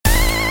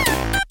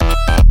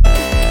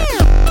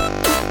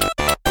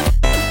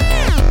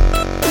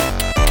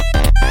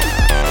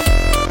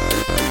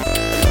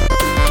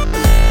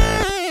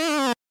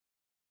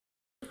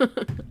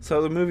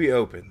So the movie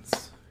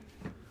opens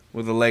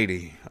with a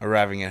lady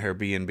arriving at her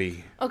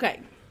B&B. Okay.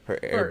 Her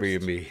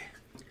Airbnb.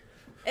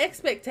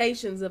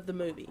 Expectations of the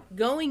movie.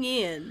 Going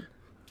in,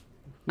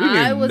 We knew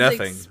I was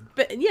nothing.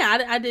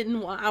 I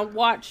didn't. I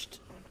watched.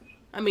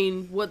 I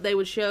mean, what they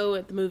would show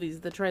at the movies,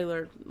 the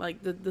trailer,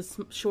 like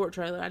the short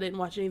trailer. I didn't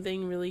watch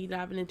anything really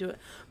diving into it.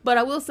 But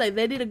I will say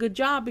they did a good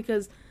job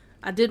because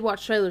I did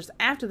watch trailers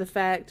after the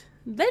fact.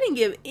 They didn't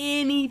give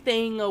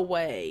anything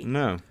away.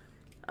 No.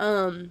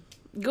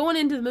 Going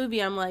into the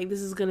movie, I'm like,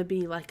 this is going to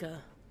be like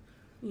a,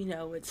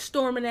 it's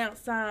storming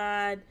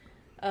outside.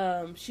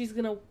 She's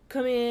going to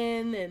come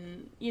in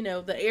and,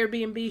 the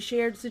Airbnb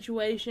shared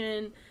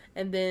situation.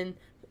 And then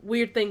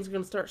weird things are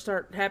going to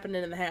start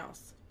happening in the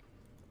house.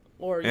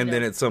 And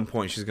then at some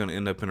point she's going to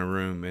end up in a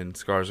room and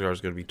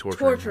Skarsgård's going to be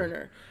torturing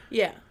her.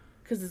 Yeah,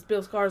 because it's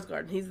Bill Skarsgård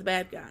and he's the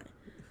bad guy.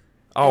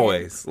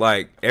 Always.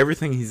 Like,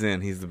 everything he's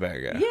in, he's the bad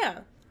guy.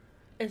 Yeah.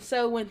 And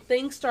so when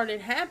things started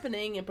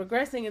happening and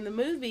progressing in the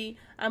movie,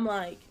 I'm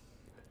like,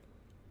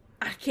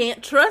 I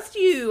can't trust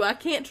you. I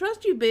can't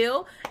trust you,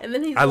 Bill. And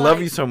then I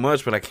love you so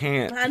much, but I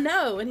can't. I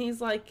know. And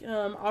he's like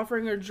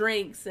offering her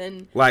drinks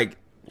and... Like...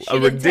 A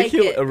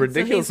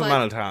ridiculous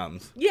amount of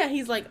times. Yeah,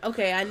 he's like,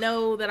 okay, I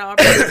know that I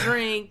offered you a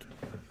drink,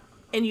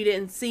 and you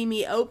didn't see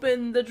me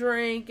open the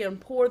drink and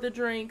pour the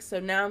drink, so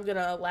now I'm going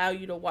to allow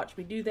you to watch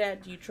me do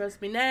that. Do you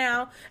trust me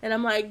now? And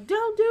I'm like,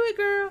 don't do it,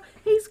 girl.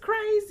 He's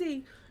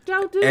crazy.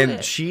 Don't do it.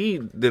 And she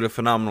did a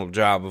phenomenal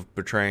job of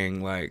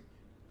portraying, like,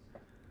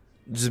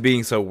 just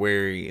being so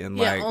wary and,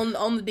 like... Yeah,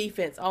 on the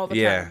defense all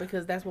the time,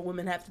 because that's what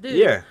women have to do.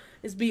 Yeah.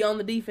 Is be on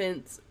the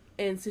defense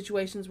in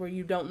situations where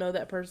you don't know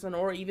that person,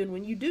 or even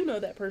when you do know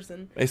that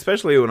person.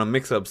 Especially when a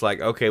mix-up's like,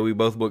 okay, we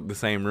both booked the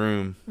same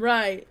room.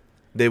 Right.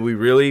 Did we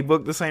really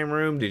book the same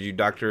room? Did you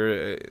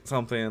doctor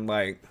something?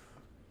 Like...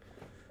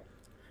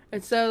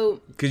 And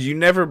so... Because you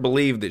never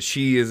believe that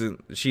she's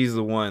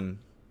the one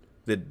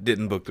that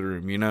didn't book the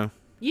room,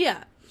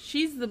 Yeah.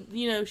 She's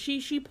the,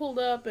 she pulled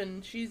up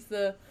and she's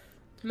the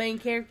main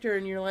character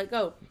and you're like,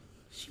 oh,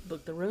 she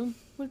booked the room.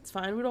 It's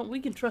fine. We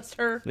can trust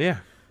her. Yeah.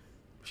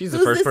 She's the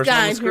first person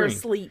on the screen. Who's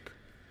this guy asleep?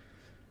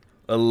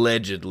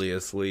 Allegedly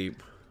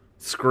asleep.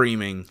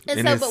 Screaming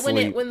in his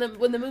sleep. when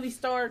the movie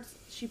starts,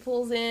 she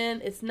pulls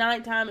in. It's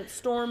nighttime. It's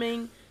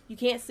storming. You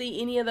can't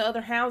see any of the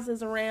other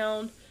houses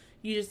around.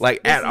 You just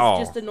at all.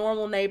 Just a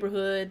normal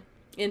neighborhood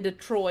in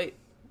Detroit.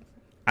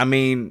 I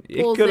mean,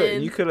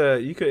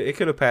 it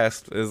could have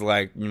passed as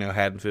like,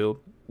 Haddonfield.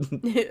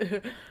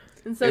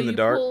 And so you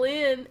pull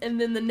in,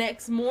 and then the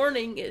next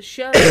morning it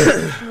shows.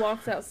 She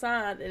walks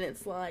outside, and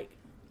it's like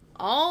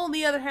all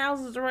the other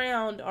houses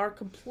around are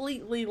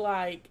completely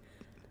like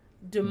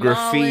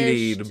demolished,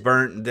 graffitied,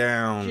 burnt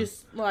down,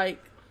 just like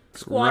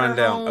run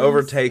down,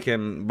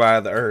 overtaken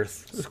by the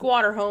earth.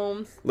 Squatter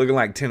homes, looking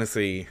like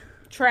Tennessee.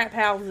 Trap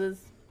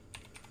houses.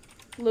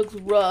 Looks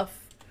rough.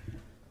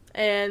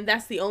 And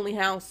that's the only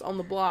house on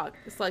the block.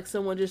 It's like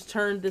someone just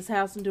turned this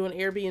house into an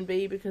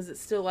Airbnb because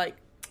it's still like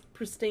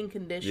pristine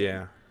condition.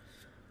 Yeah.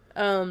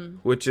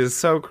 Which is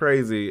so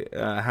crazy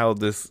how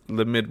the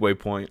midway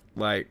point,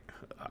 like,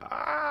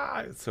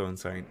 it's so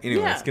insane.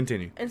 Anyways,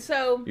 continue. And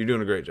so... You're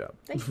doing a great job.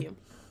 Thank you.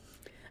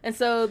 And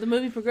so the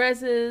movie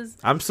progresses.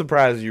 I'm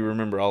surprised you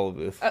remember all of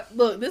this.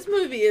 Look, this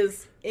movie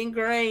is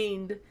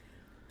ingrained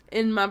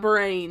in my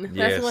brain.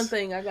 That's one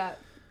thing I got.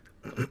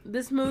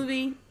 This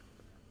movie,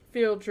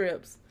 field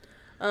trips.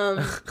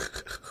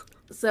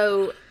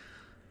 So...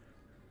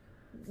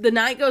 The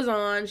night goes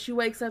on. She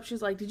wakes up.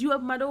 She's like, did you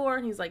open my door?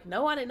 And he's like,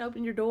 no, I didn't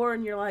open your door.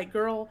 And you're like,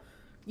 girl,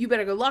 you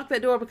better go lock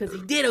that door because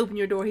he did open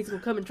your door. He's going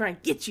to come and try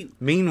and get you.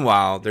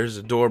 Meanwhile, there's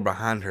a door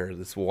behind her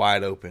that's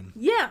wide open.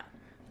 Yeah.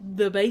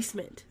 The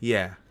basement.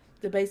 Yeah.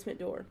 The basement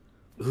door.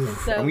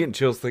 Oof, so I'm getting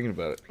chills thinking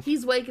about it.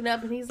 He's waking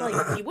up and he's like,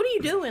 what are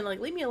you doing? Like,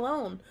 leave me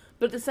alone.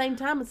 But at the same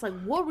time, it's like,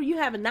 what were you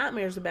having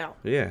nightmares about?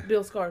 Yeah.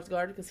 Bill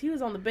Skarsgård. Because he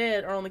was on the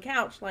bed or on the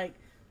couch like...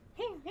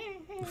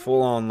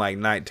 Full on like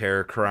night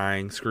terror,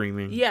 crying,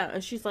 screaming. Yeah,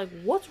 and she's like,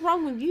 what's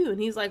wrong with you? And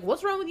he's like,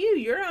 what's wrong with you?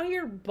 You're out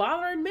here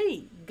bothering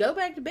me. Go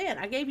back to bed.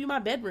 I gave you my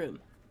bedroom.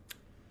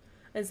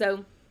 And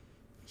so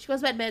she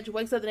goes back to bed. She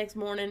wakes up the next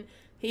morning.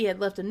 He had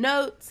left a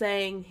note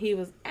saying he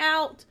was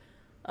out.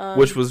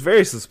 Which was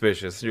very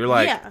suspicious. You're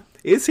like,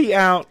 is he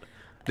out?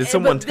 Did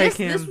someone take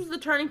him? This was the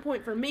turning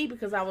point for me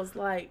because I was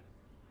like,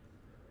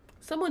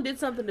 someone did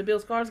something to Bill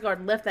Skarsgård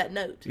and left that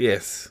note.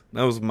 Yes,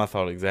 that was my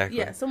thought exactly.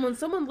 Yeah,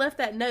 someone left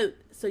that note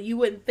so you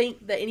wouldn't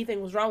think that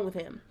anything was wrong with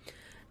him.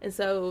 And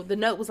so the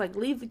note was like,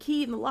 leave the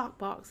key in the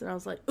lockbox. And I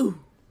was like, ooh.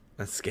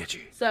 That's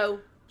sketchy. So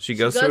she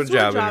goes to a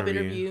job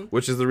interview,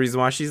 which is the reason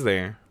why she's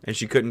there. And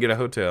she couldn't get a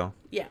hotel.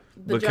 Yeah.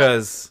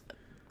 Because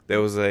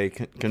there was a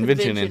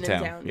convention in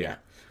town. Yeah.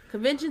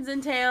 Convention's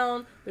in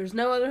town. There's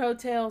no other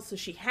hotel, so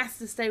she has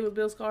to stay with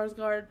Bill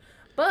Skarsgård.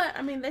 But,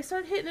 I mean, they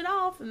started hitting it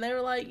off, and they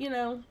were like,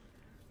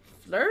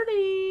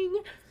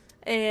 flirting.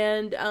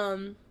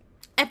 And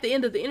at the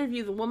end of the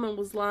interview, the woman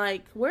was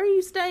like, where are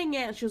you staying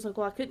at? And she was like,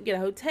 well, I couldn't get a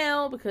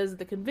hotel because of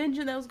the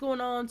convention that was going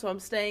on, so I'm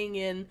staying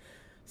in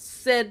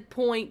said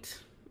point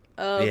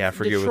of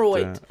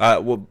Detroit.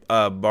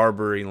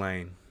 Barbary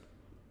Lane.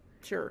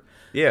 sure.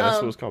 Yeah,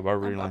 that's what it's called,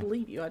 Barbarian I Lane.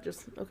 believe you.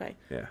 Okay.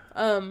 Yeah.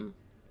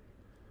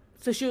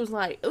 So she was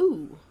like,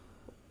 "Ooh,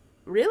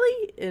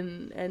 really?"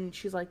 And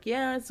she's like,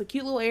 "Yeah, it's a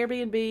cute little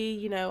Airbnb.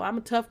 You know, I'm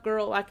a tough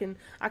girl. I can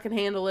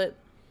handle it."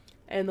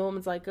 And the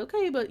woman's like,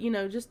 "Okay, but you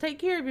know, just take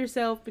care of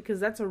yourself because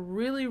that's a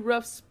really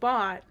rough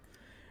spot."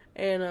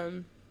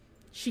 And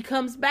she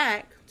comes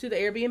back to the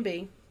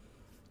Airbnb.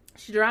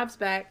 She drives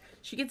back.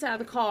 She gets out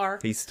of the car.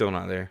 He's still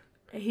not there.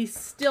 He's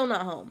still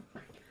not home.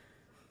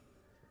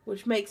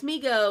 Which makes me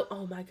go,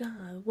 oh my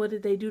God, what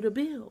did they do to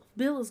Bill?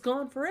 Bill is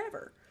gone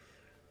forever.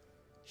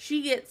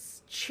 She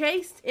gets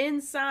chased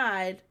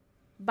inside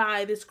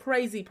by this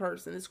crazy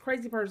person. This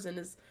crazy person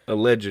is...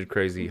 Alleged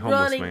crazy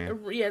homeless man.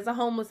 Yeah, it's a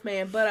homeless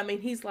man. But, I mean,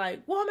 he's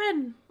like,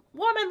 woman,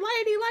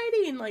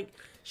 lady. And, like,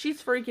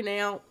 she's freaking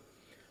out.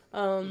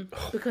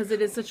 Because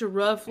it is such a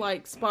rough,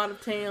 like, spot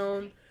of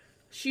town.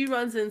 She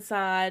runs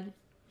inside.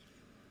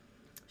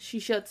 She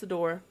shuts the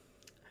door.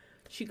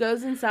 She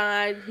goes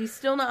inside. He's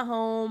still not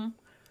home.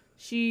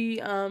 She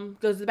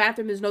goes to the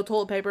bathroom. There's no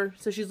toilet paper,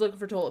 so she's looking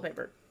for toilet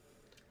paper.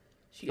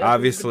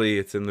 Obviously,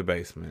 it's in the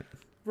basement.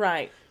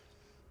 Right.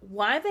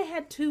 Why they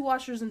had 2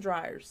 washers and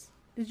dryers?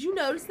 Did you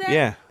notice that?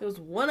 Yeah. There was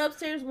one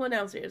upstairs, one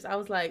downstairs. I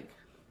was like,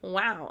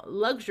 wow,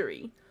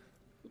 luxury.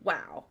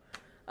 Wow.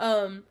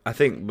 I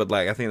think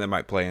that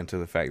might play into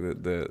the fact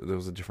that there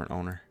was a different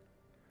owner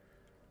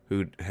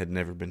who had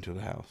never been to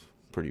the house,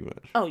 pretty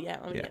much. Oh, yeah.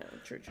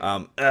 True.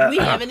 We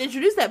haven't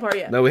introduced that part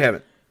yet. No, we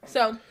haven't.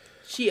 So,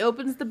 she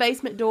opens the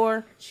basement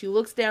door. She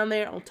looks down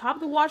there. On top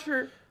of the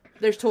washer,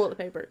 there's toilet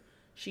paper.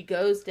 She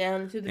goes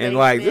down into the basement. And,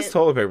 like, this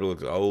toilet paper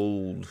looks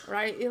old.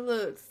 Right? It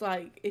looks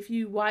like if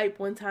you wipe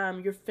one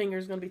time, your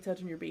finger's going to be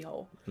touching your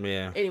beehole.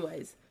 Yeah.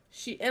 Anyways,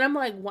 and I'm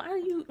like, why are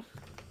you...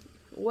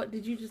 What,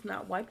 did you just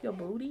not wipe your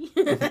booty?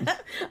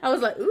 I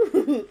was like,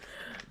 ooh.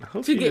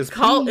 To get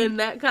caught in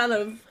that kind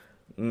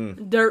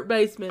of dirt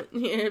basement.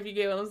 Yeah, if you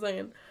get what I'm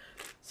saying.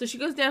 So she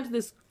goes down to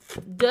this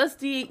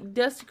dusty,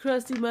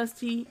 crusty,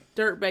 musty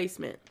dirt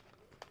basement.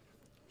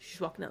 She's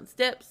walking down the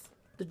steps.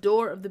 The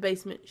door of the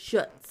basement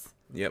shuts.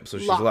 Yep, so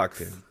she's locked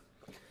in.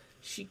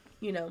 She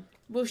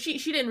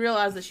didn't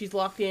realize that she's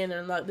locked in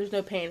and like, there's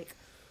no panic.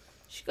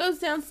 She goes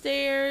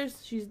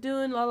downstairs. She's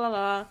doing la la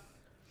la.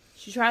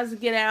 She tries to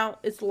get out.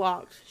 It's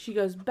locked. She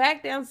goes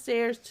back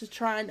downstairs to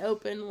try and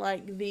open,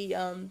 like, the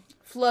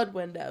flood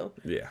window.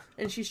 Yeah.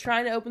 And she's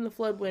trying to open the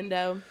flood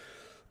window.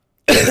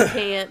 She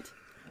can't.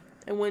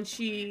 And when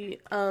she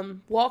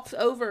walks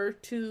over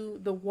to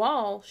the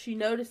wall, she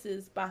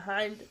notices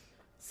behind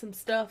some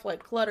stuff,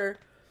 like clutter,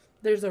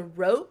 there's a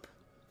rope.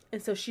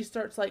 And so she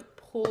starts, like,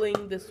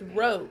 pulling this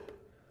rope.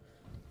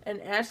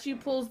 And as she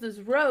pulls this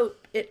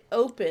rope, it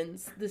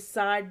opens the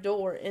side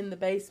door in the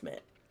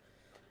basement.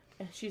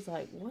 And she's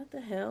like, what the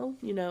hell?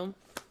 You know,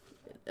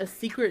 a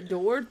secret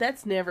door?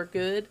 That's never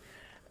good.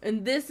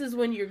 And this is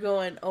when you're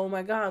going, oh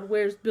my God,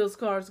 where's Bill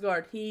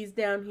Skarsgård? He's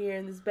down here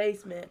in this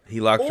basement. He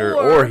locked her,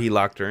 or he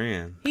locked her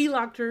in. He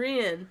locked her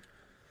in.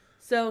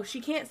 So she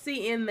can't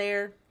see in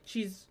there.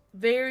 She's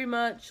very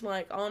much,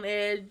 like, on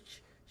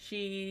edge.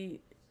 She's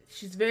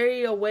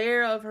very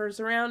aware of her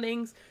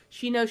surroundings.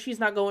 She knows she's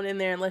not going in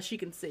there unless she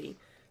can see.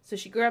 So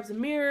she grabs a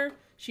mirror.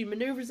 She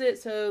maneuvers it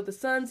so the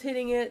sun's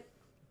hitting it.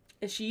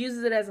 And she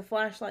uses it as a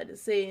flashlight to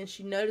see, and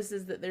she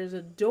notices that there's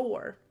a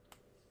door.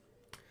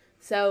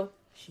 So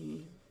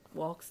she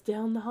walks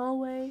down the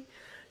hallway.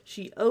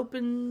 She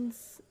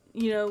opens,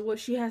 what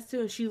she has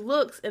to, and she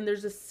looks, and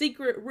there's a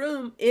secret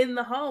room in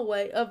the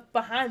hallway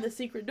behind the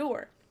secret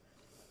door.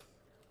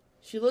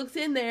 She looks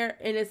in there,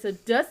 and it's a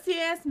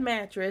dusty-ass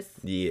mattress.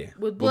 Yeah.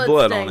 With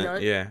blood stain on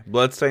it. Yeah.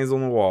 Blood stains on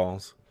the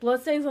walls.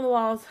 Blood stains on the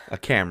walls. A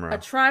camera. A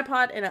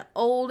tripod, and an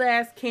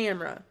old-ass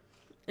camera.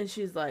 And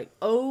she's like,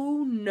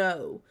 oh,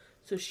 no.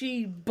 So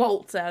she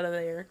bolts out of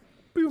there.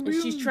 And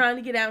she's trying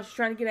to get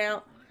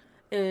out.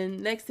 And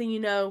next thing you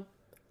know,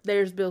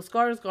 there's Bill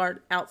Skarsgård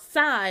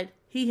outside.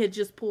 He had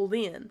just pulled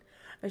in.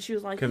 And she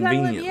was like, you gotta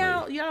let me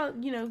out. Y'all,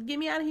 get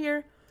me out of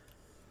here.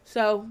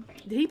 So,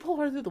 did he pull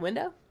her through the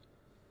window?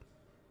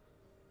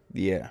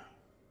 Yeah.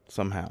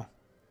 Somehow.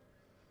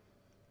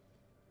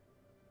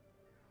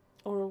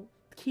 Or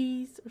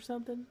keys or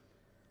something.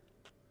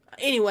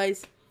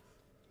 Anyways,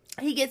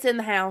 he gets in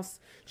the house.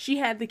 She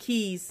had the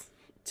keys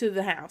to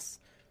the house.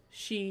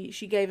 She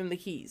gave him the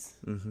keys.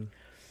 Mm-hmm.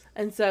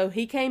 And so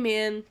he came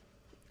in,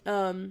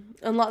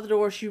 unlocked the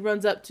door. She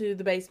runs up to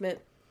the basement.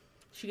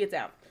 She gets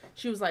out.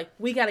 She was like,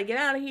 we got to get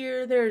out of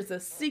here. There's a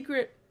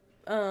secret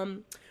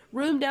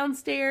room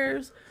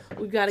downstairs.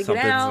 We've got to get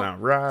out.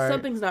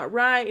 Something's not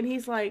right. And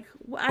he's like,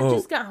 well, I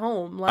just got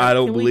home. Like, I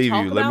don't believe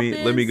you.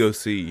 Let me go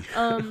see.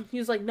 He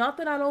was like, not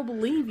that I don't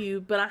believe you,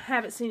 but I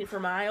haven't seen it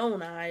from my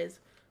own eyes.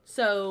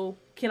 So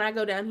can I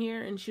go down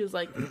here? And she was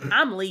like,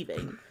 I'm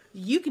leaving.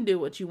 You can do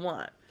what you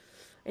want.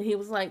 And he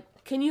was like,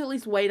 can you at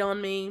least wait on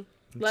me?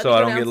 Let me go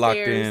I don't get locked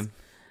in.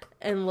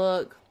 And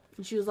look.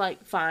 And she was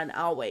like, fine,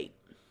 I'll wait.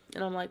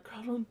 And I'm like,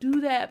 girl, don't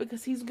do that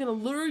because he's going to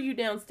lure you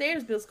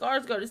downstairs. Bill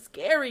Skarsgård is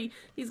scary.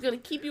 He's going to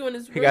keep you in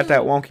his room. He got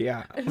that wonky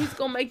eye. And he's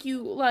going to make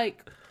you,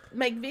 like,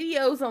 make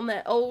videos on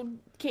that old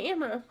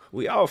camera.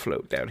 We all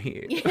float down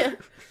here. Yeah.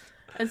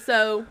 And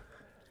so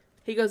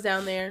he goes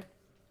down there,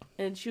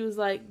 and she was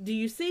like, do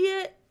you see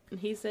it? And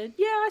he said,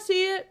 yeah, I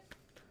see it.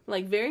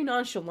 Like, very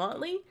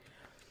nonchalantly.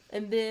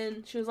 And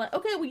then she was like,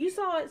 okay, well, you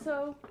saw it,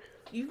 so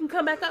you can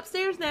come back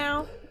upstairs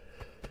now.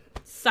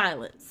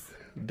 Silence.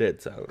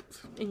 Dead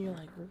silence. And you're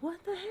like,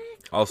 what the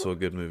heck? Also a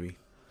good movie.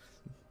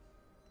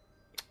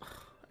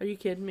 Are you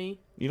kidding me?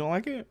 You don't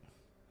like it?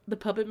 The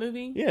puppet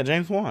movie? Yeah,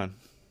 James Wan.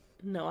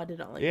 No, I did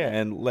not like it. Yeah,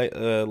 and Leigh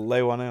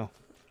Whannell.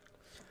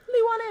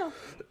 Leigh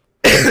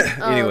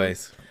Whannell.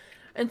 Anyways.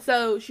 And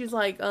so she's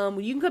like, well,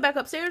 you can come back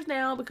upstairs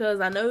now because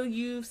I know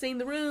you've seen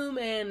the room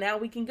and now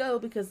we can go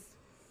because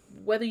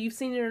whether you've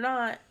seen it or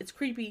not, it's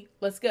creepy.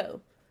 Let's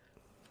go.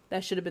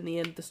 That should have been the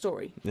end of the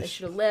story. They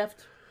should have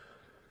left.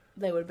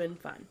 They would have been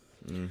fine.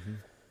 Mm-hmm.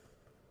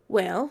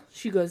 Well,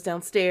 she goes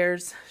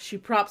downstairs. She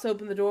props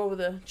open the door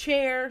with a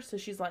chair. So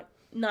she's like,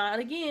 not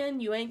again.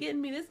 You ain't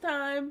getting me this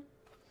time.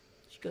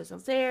 She goes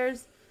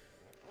downstairs.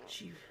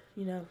 She,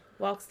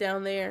 walks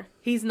down there.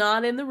 He's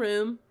not in the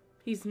room.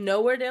 He's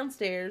nowhere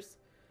downstairs.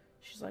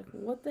 She's like,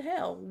 what the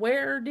hell?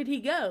 Where did he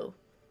go?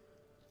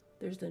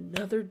 There's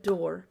another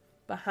door.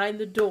 Behind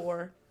the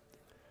door.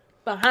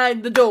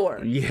 Behind the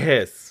door.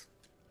 Yes.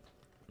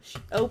 She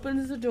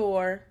opens the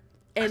door,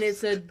 and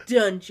it's a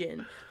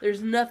dungeon.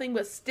 There's nothing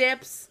but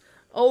steps.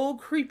 Old,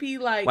 creepy,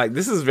 like,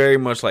 this is very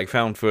much like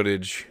found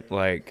footage,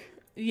 like...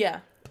 Yeah,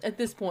 at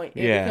this point.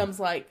 It becomes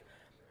like...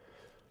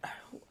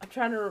 I'm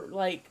trying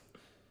to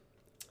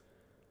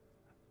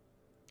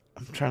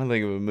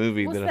think of a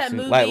movie What's that that I've seen.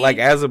 movie? Like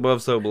As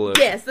Above, So Below.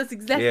 Yes, that's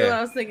exactly what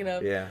I was thinking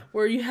of. Yeah.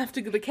 Where you have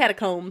to go to the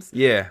catacombs.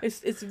 Yeah.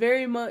 It's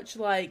very much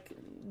like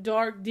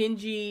dark,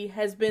 dingy,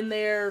 has been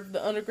there,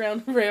 the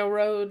Underground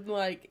Railroad.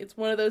 Like, it's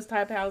one of those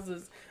type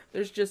houses.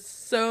 There's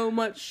just so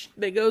much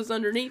that goes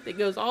underneath. It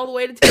goes all the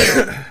way to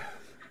town.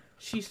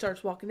 She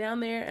starts walking down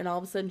there, and all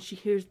of a sudden she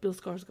hears Bill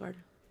Skarsgård.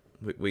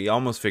 We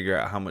almost figure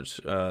out how much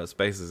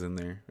space is in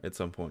there at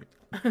some point.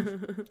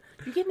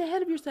 You're getting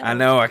ahead of yourself. I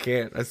know, I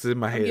can't. That's in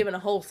my head. I'm giving a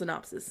whole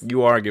synopsis.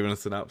 You are giving a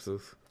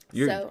synopsis.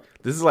 This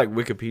is like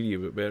Wikipedia,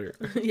 but better.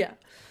 Yeah.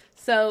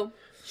 So,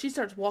 she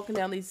starts walking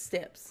down these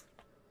steps.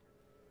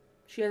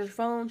 She has her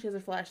phone, she has her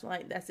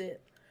flashlight, that's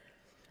it.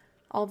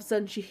 All of a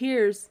sudden, she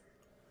hears...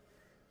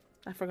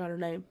 I forgot her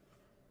name.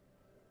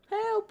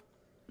 Help!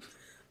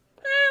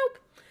 Help!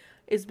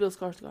 It's Bill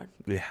Skarsgård.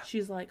 Yeah.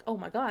 She's like, oh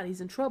my god, he's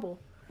in trouble.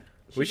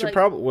 We should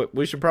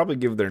probably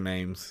give their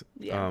names.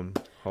 Yeah.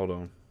 Hold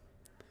on.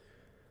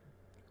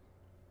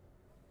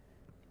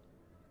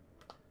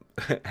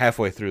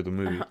 Halfway through the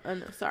movie.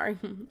 No, sorry.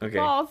 Okay.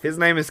 Pause. His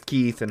name is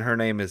Keith, and her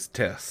name is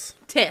Tess.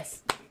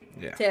 Tess.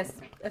 Yeah. Tess.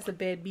 That's a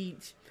bad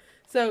beach.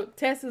 So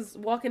Tess is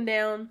walking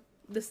down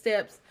the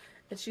steps,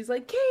 and she's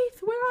like,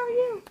 Keith, where are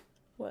you?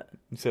 What?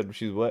 You said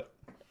she's what?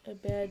 A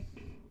bad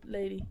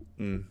lady.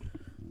 Mm.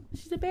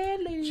 She's a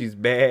bad lady. She's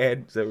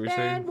bad. Is that what you're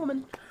saying? Bad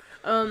woman.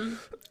 So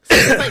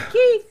she's like,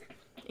 Keith.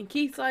 And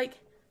Keith's like,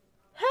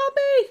 help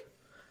me.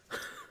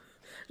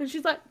 And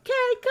she's like, okay,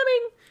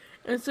 coming.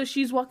 And so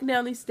she's walking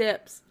down these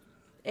steps.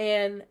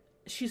 And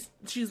she's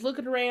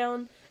looking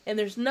around. And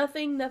there's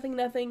nothing.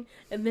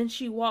 And then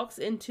she walks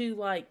into,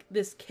 like,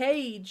 this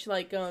cage.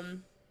 Like,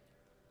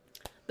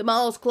 the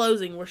mall's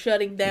closing. We're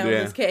shutting down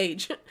this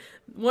cage.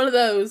 One of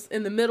those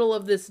in the middle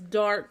of this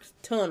dark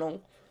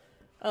tunnel.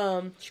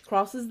 She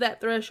crosses that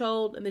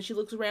threshold, and then she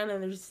looks around,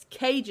 and there's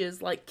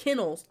cages, like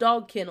kennels,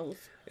 dog kennels.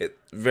 It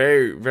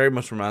very, very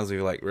much reminds me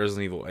of, like,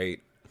 Resident Evil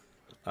 8.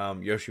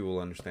 Yoshi will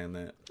understand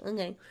that.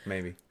 Okay.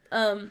 Maybe.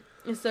 And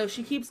so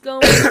she keeps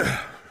going,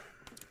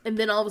 and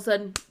then all of a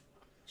sudden,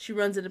 she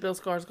runs into Bill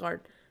Skarsgård.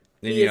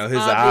 And,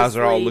 his eyes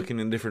are all looking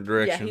in different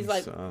directions. Yeah, he's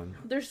like,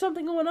 there's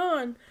something going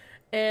on.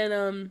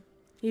 And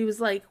he was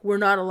like, we're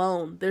not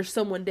alone. There's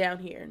someone down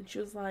here. And she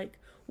was like,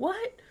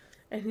 what?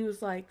 And he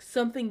was like,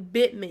 something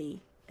bit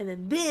me.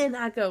 And then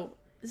I go,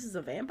 this is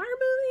a vampire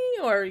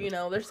movie? Or,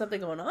 there's something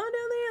going on down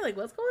there? Like,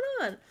 what's going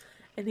on?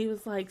 And he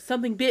was like,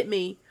 something bit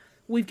me.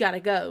 We've got to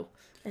go.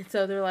 And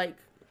so they're like,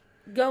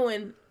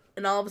 going.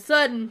 And all of a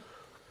sudden,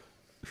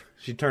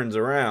 she turns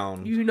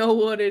around. You know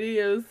what it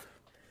is.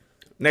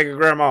 Naked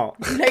grandma.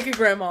 Naked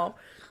grandma.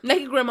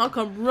 Naked grandma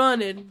come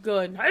running,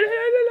 going,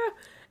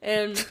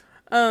 and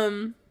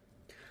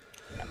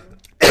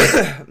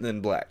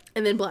then black.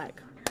 And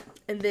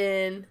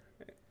then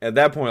at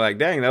that point, like,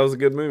 dang, that was a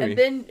good movie.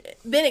 And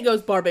then it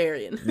goes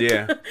Barbarian.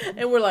 Yeah.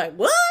 And we're like,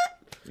 what?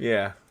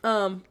 Yeah.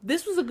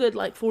 This was a good,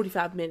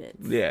 45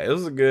 minutes. Yeah, it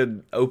was a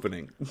good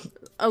opening.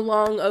 A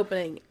long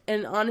opening.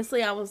 And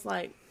honestly, I was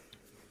like,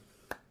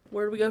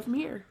 where do we go from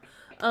here?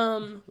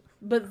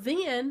 But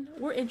then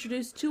we're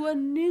introduced to a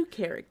new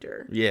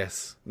character.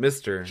 Yes.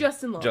 Mr.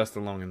 Justin Long.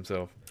 Justin Long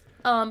himself.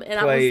 And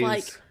I was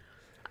like,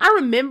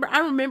 I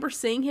remember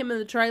seeing him in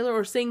the trailer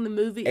or seeing the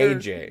movie.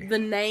 AJ. The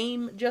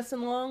name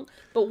Justin Long.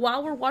 But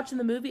while we're watching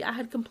the movie, I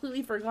had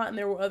completely forgotten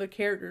there were other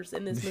characters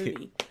in this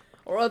movie.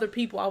 Or other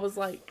people. I was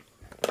like,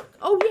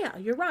 oh yeah,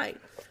 you're right.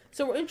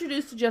 So we're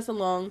introduced to Justin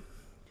Long.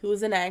 who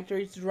is an actor.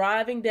 He's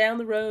driving down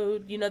the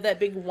road. You know, that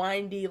big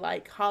windy,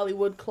 like,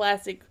 Hollywood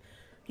classic.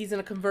 He's in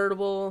a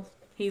convertible.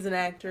 He's an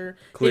actor.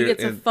 He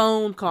gets a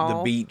phone call.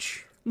 The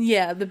beach.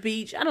 Yeah, the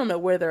beach. I don't know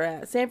where they're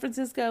at. San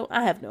Francisco?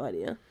 I have no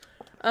idea.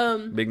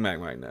 Big Mac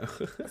might know.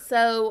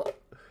 So,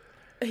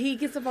 he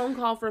gets a phone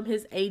call from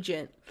his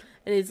agent.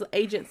 And his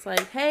agent's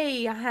like,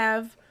 hey, I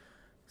have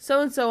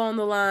so-and-so on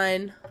the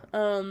line.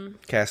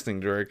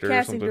 Casting director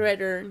or something.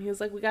 And he was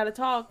like, we gotta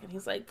talk. And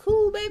he's like,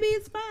 cool, baby,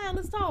 it's fine.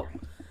 Let's talk.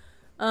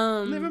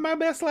 Living my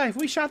best life.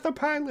 We shot the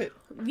pilot.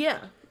 Yeah.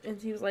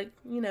 And he was like,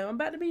 you know, I'm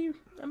about to be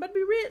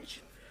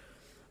rich.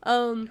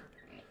 And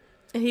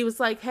he was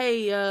like,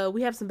 hey,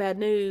 we have some bad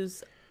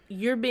news.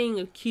 You're being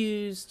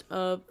accused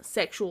of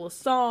sexual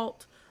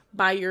assault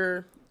by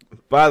your...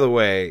 By the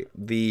way,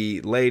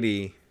 the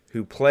lady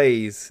who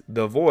plays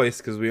the voice,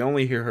 because we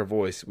only hear her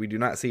voice, we do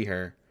not see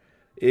her,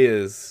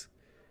 is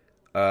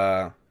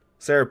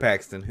Sarah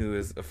Paxton, who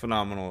is a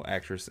phenomenal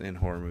actress in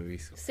horror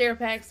movies. Sarah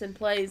Paxton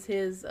plays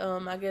his,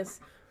 I guess,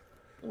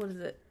 what is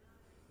it?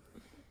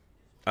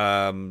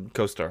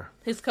 Co-star.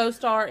 His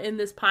co-star in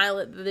this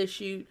pilot that they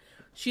shoot.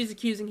 She's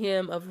accusing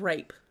him of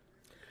rape.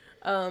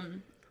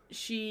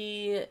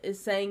 She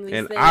is saying these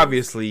things. And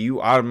obviously, you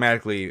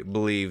automatically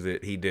believe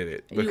that he did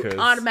it. Because you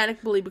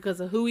automatically believe because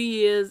of who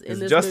he is in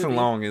this Justin movie.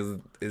 Long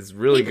is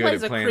really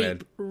good at playing a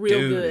real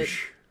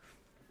douche.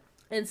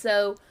 Good. And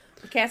so,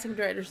 the casting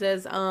director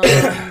says,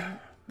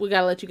 we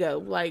gotta let you go.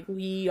 Like,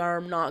 we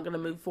are not gonna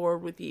move forward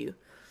with you.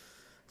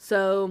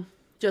 So,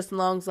 Justin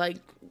Long's like,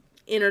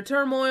 inner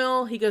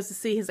turmoil. He goes to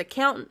see his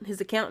accountant.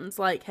 His accountant's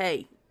like,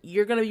 hey,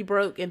 you're gonna be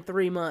broke in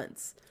 3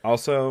 months.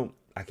 Also,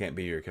 I can't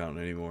be your accountant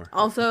anymore.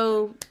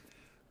 Also,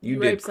 you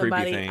raped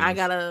somebody. Things. I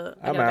gotta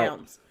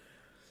bounce.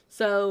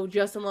 So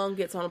Justin Long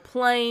gets on a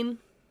plane.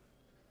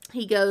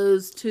 He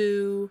goes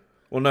to...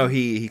 Well, no,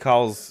 he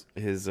calls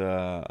his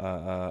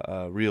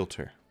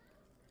realtor.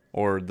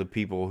 Or the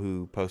people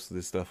who posted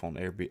this stuff on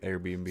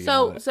Airbnb.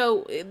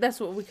 So that's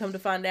what we come to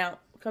find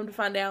out.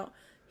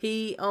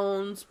 He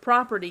owns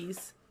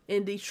properties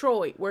in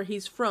Detroit, where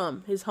he's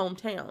from, his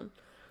hometown.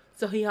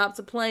 So he hops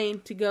a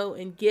plane to go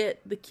and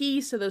get the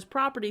keys to those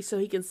properties so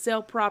he can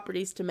sell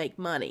properties to make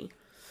money.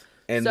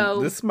 And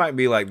this might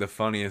be like the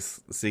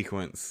funniest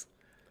sequence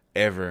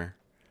ever.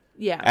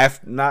 Yeah.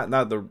 Not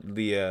the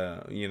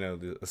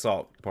the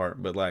assault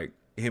part, but like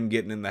him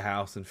getting in the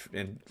house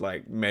and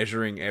like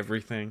measuring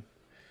everything.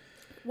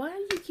 Why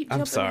do you keep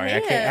jumping I'm sorry,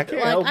 ahead? I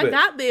can't help it. I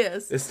got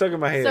this. It's stuck in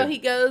my head. So he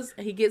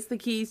gets the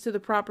keys to the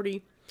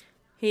property.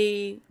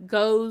 He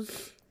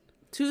goes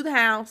to the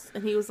house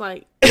and he was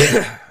like,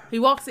 he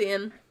walks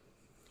in.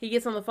 He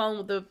gets on the phone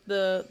with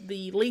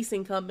the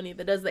leasing company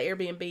that does the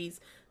Airbnbs,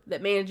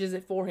 that manages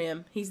it for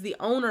him. He's the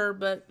owner,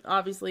 but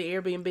obviously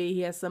Airbnb,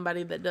 he has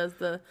somebody that does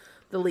the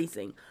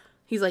leasing.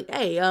 He's like,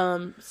 hey,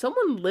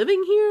 someone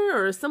living here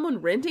or is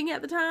someone renting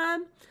at the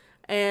time?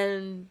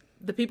 And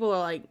the people are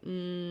like,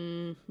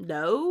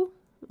 no.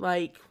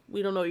 Like,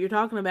 we don't know what you're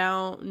talking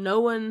about. No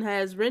one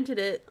has rented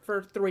it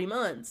for 3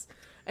 months.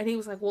 And he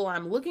was like, well,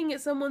 I'm looking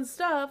at someone's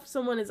stuff.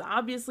 Someone is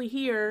obviously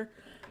here.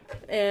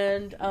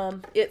 And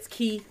it's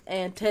Keith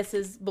and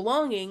Tess's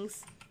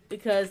belongings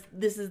because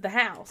this is the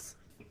house.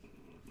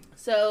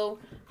 So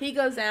he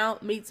goes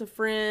out, meets a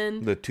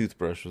friend. The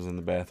toothbrush was in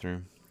the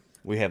bathroom.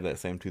 We have that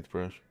same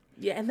toothbrush.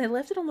 Yeah, and they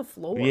left it on the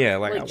floor. Yeah,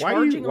 like why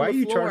are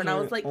you charging? And I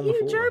was like,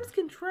 you germs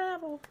can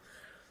travel.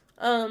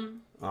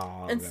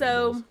 And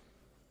so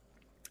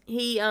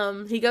he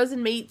goes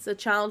and meets a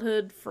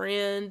childhood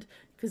friend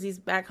because he's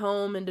back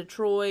home in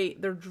Detroit.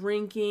 They're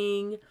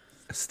drinking.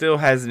 Still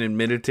hasn't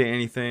admitted to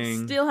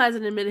anything. Still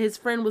hasn't admitted. His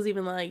friend was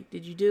even like,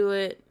 did you do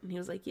it? And he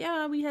was like,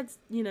 yeah, we had,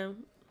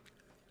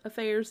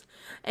 affairs.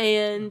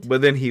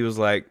 But then he was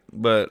like,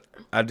 but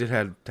I did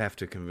have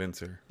to convince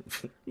her.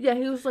 Yeah,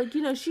 he was like,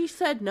 she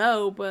said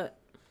no, but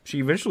she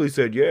eventually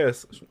said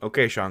yes.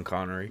 Okay, Sean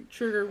Connery.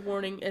 Trigger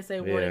warning, essay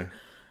warning.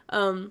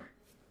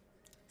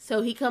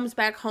 So he comes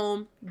back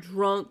home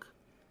drunk.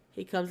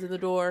 He comes in the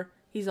door.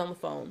 He's on the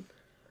phone.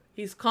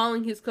 He's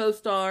calling his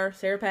co-star,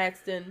 Sarah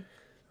Paxton.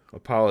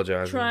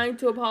 Apologizing. Trying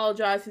to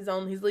apologize. He's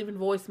leaving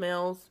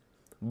voicemails.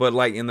 But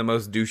like in the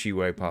most douchey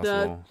way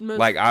possible.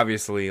 Like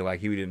obviously, like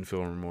he didn't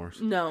feel remorse.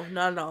 No,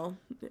 not at all.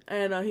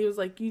 And he was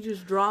like, you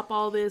just drop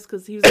all this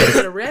because he was going to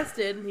get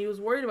arrested and he was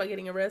worried about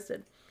getting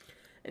arrested.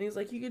 And he was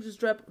like, you could just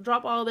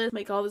drop all this,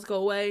 make all this go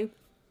away.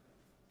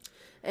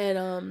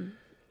 And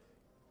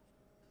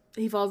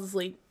he falls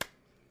asleep.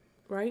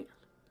 Right?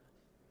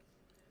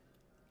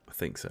 I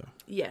think so.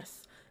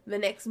 Yes. The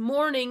next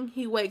morning,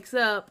 he wakes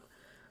up.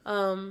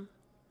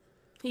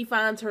 He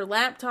finds her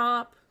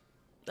laptop.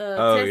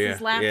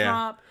 Tess's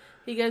laptop.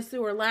 Yeah. He goes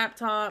through her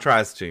laptop.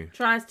 Tries to.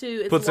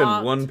 It's puts locked.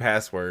 In one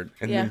password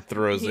and then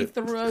throws it. He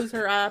throws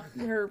her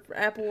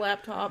Apple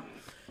laptop,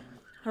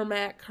 her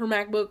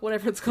MacBook,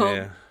 whatever it's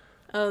called.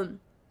 Yeah.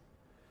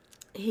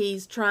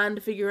 He's trying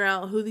to figure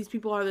out who these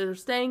people are that are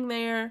staying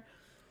there.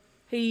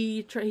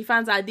 He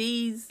finds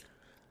IDs.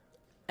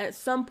 At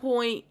some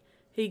point,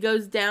 he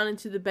goes down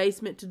into the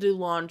basement to do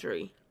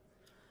laundry.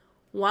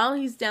 While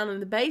he's down in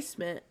the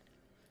basement,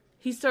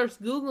 he starts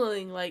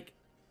Googling, like,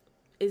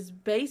 is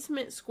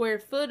basement square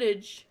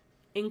footage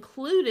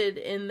included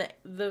in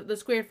the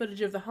square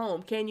footage of the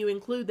home? Can you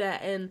include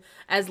that in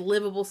as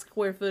livable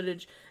square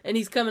footage? And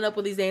he's coming up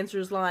with these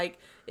answers like,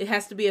 it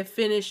has to be a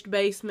finished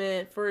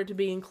basement for it to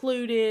be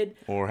included.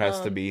 Or it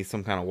has to be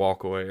some kind of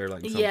walkaway or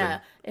like something. Yeah,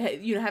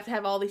 you have to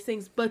have all these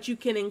things, but you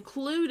can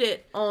include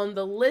it on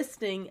the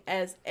listing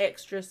as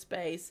extra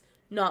space,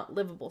 not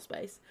livable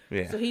space.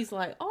 Yeah. So he's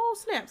like, oh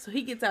snap. So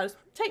he gets out his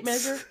tape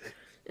measure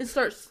and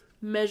starts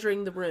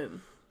measuring the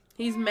room.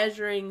 He's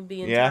measuring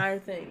the entire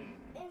thing.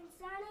 In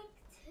Sonic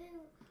 2,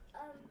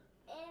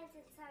 and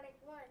in Sonic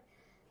 1,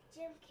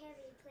 Jim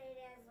Carrey played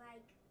as,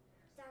 like,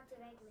 Dr.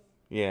 Eggman.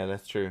 Yeah,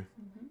 that's true.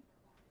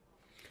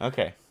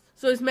 Okay.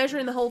 So he's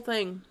measuring the whole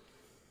thing.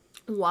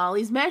 While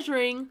he's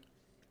measuring,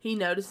 he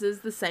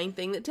notices the same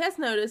thing that Tess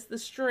noticed, the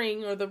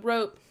string or the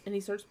rope, and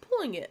he starts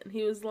pulling it. And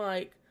he was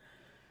like,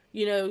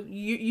 you know,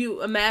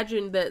 you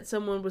imagine that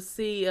someone would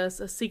see a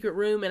secret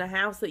room in a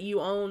house that you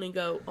own and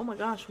go, oh my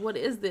gosh, what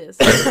is this?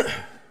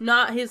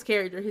 Not his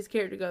character. His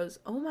character goes,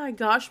 oh my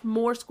gosh,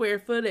 more square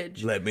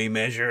footage. Let me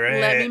measure it.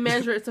 Let me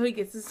measure it. So he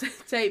gets his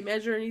tape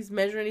measure and he's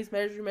measuring.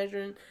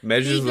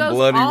 Measures he the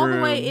bloody all room.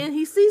 the way in.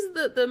 He sees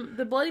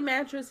the bloody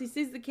mattress. He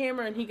sees the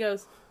camera and he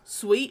goes,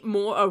 sweet,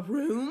 more a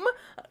room?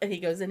 And he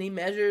goes and he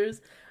measures.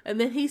 And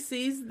then he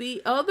sees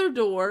the other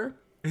door.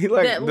 He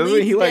like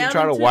doesn't he like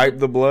try to wipe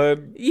the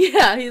blood?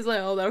 Yeah, he's like,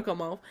 oh, that'll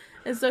come off.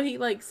 And so he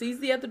like sees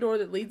the other door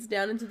that leads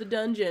down into the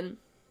dungeon,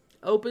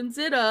 opens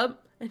it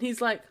up, and he's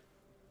like,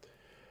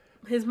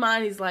 his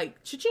mind, he's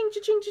like, cha-ching,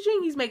 cha-ching,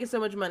 cha-ching. He's making so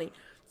much money.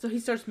 So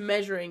he starts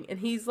measuring, and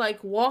he's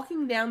like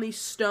walking down these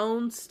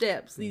stone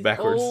steps, these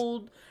backwards.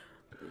 Old,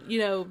 you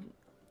know,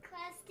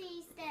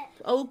 Crusty steps.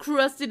 old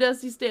crusty,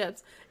 dusty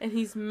steps, and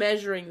he's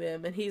measuring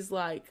them, and he's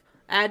like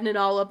adding it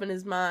all up in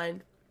his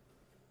mind.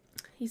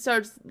 He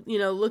starts, you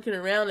know, looking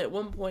around at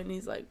one point, and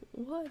he's like,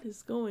 what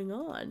is going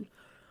on?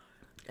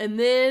 And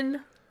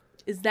then,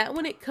 is that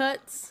when it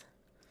cuts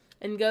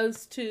and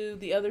goes to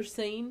the other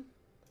scene?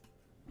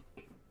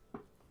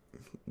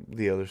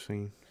 The other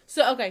scene.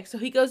 So, okay, so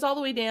he goes all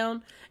the way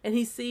down, and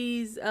he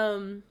sees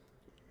a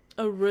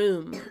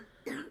room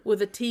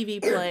with a TV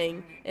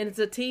playing, and it's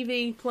a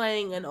TV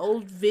playing an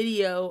old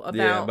video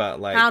about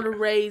like, how to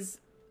raise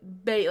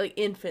like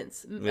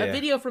infants. Yeah. A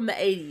video from the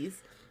 80s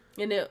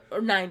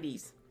or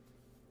 90s.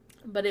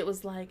 But it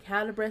was like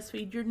how to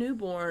breastfeed your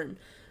newborn.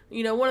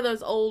 You know, one of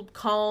those old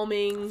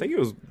calming. I think it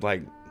was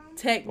like.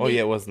 Technique. Oh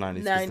yeah, it was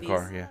 90s. 90s. The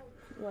car, yeah.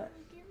 What?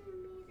 You're giving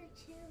me the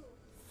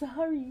chills.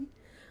 Sorry.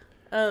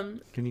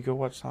 Can you go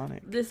watch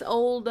Sonic? This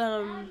old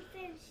I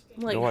finished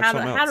it. like Go watch how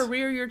something to else.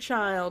 rear your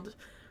child.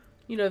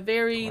 You know,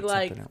 very Go watch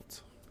like. something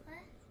else. What?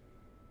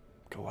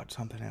 Go watch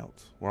something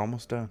else. We're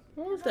almost done.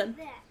 We're almost done.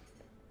 That.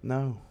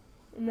 No.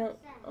 No,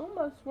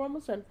 almost. We're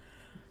almost done.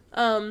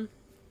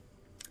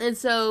 And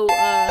so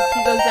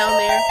he goes down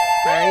there.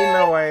 Hey,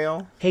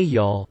 Noel. Hey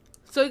y'all.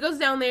 So he goes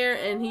down there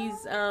and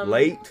he's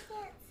Late. Can't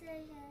say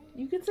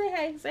hey. You can say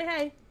hey. Say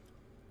hey.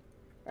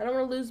 I don't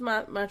want to lose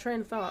my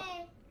train of thought.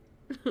 Hey.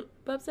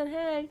 Bub said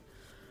hey.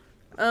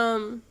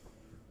 And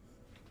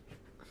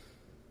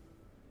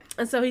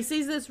so he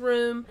sees this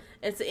room.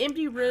 It's an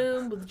empty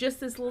room with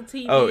just this little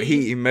TV. Oh,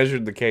 he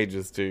measured the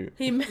cages too.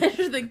 He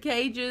measured the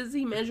cages.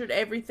 He measured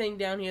everything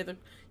down here.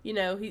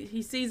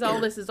 He sees all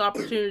this as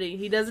opportunity.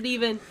 He doesn't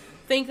even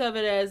think of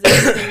it as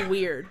anything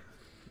weird.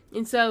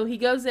 And so he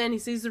goes in. He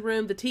sees the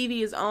room. The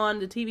TV is on.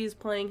 The TV is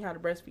playing How to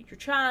Breastfeed Your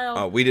Child.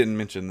 Oh, we didn't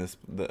mention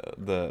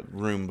the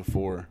room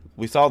before.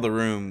 We saw the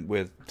room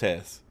with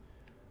Tess.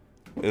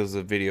 It was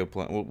a video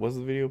playing. What was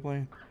the video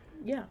playing?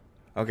 Yeah.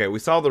 Okay, we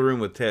saw the room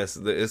with Tess.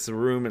 It's a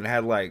room and it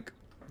had like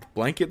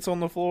blankets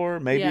on the floor,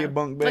 maybe a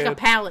bunk bed. Like a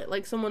pallet.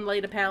 Like someone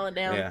laid a pallet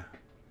down. Yeah.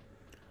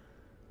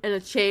 And a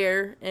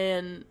chair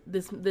and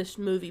this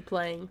movie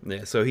playing.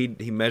 Yeah, so he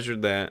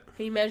measured that.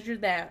 He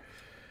measured that.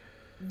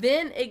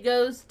 Then it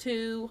goes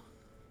to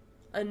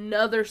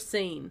another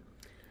scene.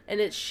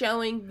 And it's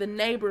showing the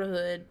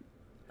neighborhood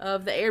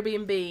of the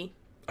Airbnb.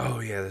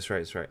 Oh, yeah, that's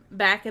right.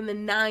 Back in the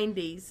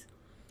 90s.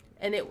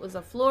 And it was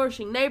a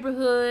flourishing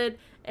neighborhood.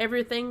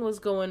 Everything was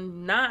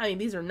going nice. I mean,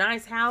 these are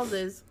nice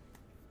houses.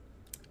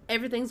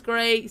 Everything's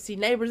great. You see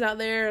neighbors out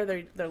there.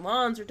 Their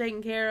lawns are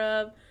taken care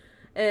of.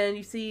 And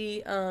you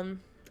see a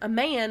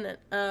man.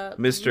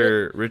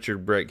 Mr.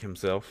 Richard Brake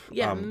himself.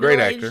 Yeah, great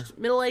actor.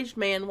 Middle-aged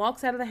man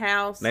walks out of the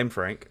house. Named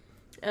Frank.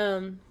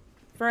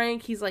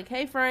 Frank, he's like,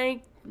 hey,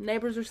 Frank.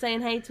 Neighbors are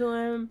saying hey to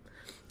him.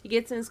 He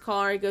gets in his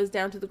car. He goes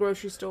down to the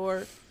grocery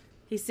store.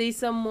 He sees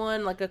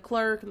someone, like a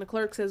clerk, and the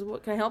clerk says,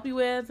 what can I help you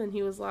with? And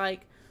he was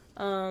like,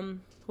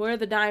 where are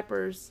the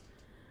diapers?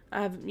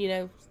 My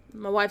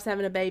wife's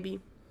having a baby.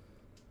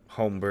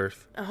 Home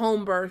birth. A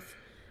home birth.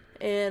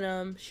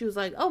 And she was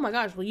like, oh my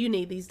gosh, well, you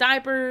need these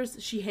diapers.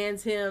 She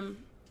hands him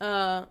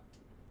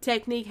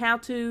technique, how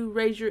to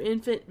raise your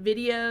infant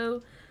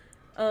video.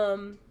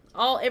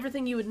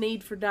 Everything you would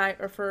need for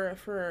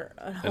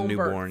a home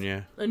newborn, birth.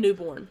 yeah. A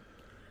newborn.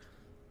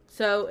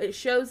 So it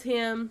shows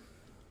him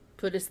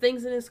put his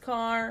things in his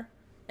car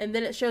And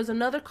then it shows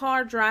another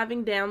car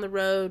driving down the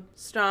road.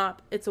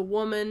 Stop. It's a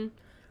woman.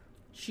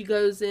 She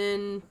goes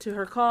into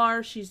her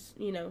car. She's,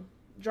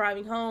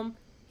 driving home.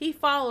 He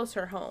follows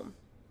her home.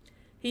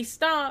 He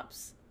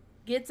stops,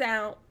 gets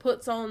out,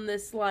 puts on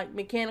this,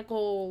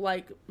 mechanical,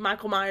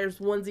 Michael Myers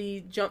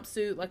onesie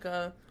jumpsuit, like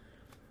a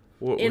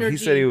energy. He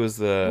said he was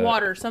the...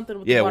 Water, something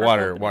with the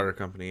water water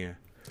company, yeah.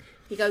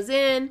 He goes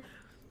in.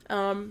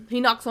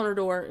 He knocks on her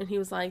door, and he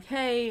was like,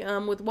 hey,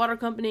 with the water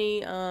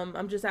company,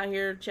 I'm just out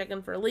here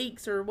checking for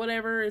leaks or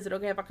whatever. Is it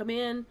okay if I come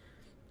in?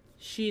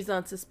 She's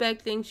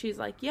unsuspecting. She's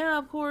like, yeah,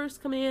 of course,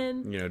 come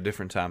in.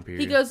 Different time period.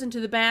 He goes into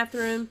the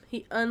bathroom.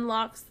 He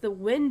unlocks the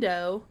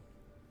window.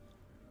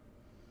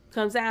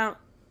 Comes out.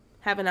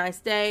 Have a nice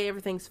day.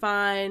 Everything's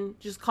fine.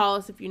 Just call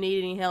us if you need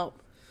any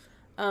help.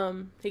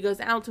 He goes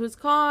out to his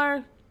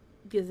car.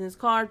 Gets in his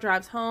car.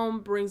 Drives home.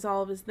 Brings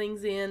all of his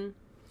things in.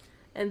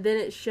 And then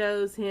it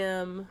shows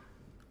him...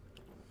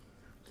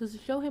 Does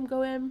it show him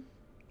go in?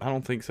 I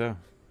don't think so.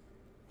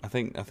 I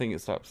think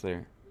it stops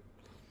there.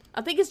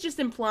 I think it's just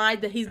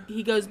implied that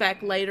he goes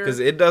back later. Because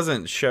it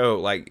doesn't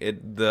show,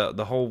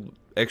 the whole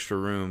extra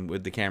room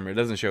with the camera, it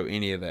doesn't show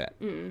any of that.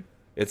 Mm-mm.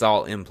 It's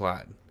all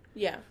implied.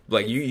 Yeah.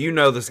 You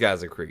know this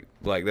guy's a creep.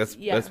 That's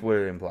what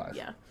it implies.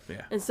 Yeah.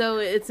 Yeah. And so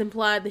it's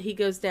implied that he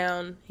goes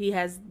down, he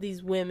has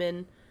these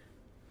women,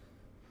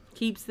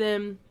 keeps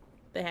them,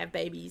 they have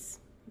babies,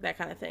 that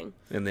kind of thing.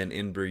 And then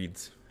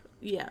inbreeds.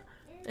 Yeah.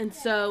 And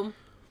so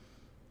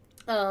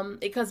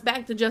it comes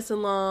back to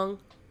Justin Long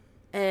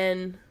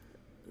and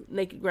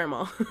Naked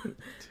Grandma.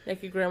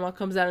 Naked Grandma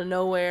comes out of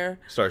nowhere.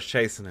 Starts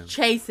chasing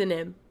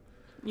him.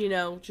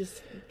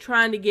 Just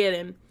trying to get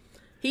him.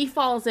 He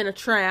falls in a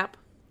trap,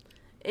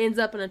 ends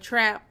up in a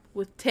trap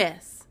with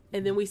Tess.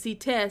 And then we see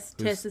Tess.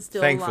 Tess is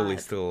still thankfully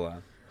alive. still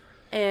alive.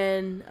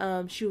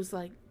 And she was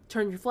like,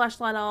 turn your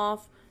flashlight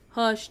off.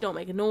 Hush, don't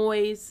make a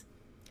noise.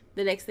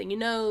 The next thing you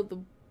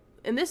know,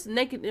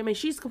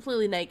 she's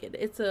completely naked.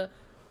 It's a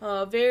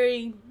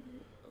very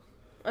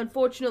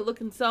unfortunate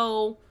looking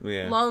soul.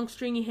 Yeah. Long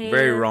stringy hair.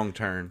 Very wrong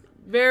turn.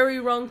 Very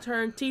wrong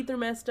turn. Teeth are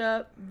messed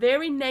up.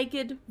 Very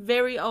naked.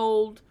 Very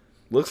old.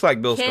 Looks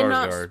like Bill Skarsgård.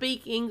 Cannot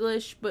speak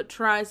English, but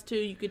tries to.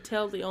 You could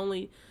tell the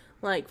only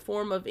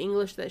form of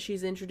English that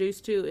she's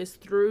introduced to is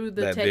through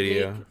the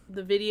technique,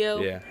 the video,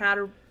 yeah. How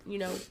to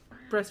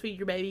breastfeed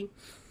your baby.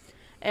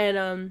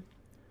 And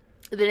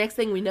the next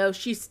thing we know,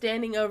 she's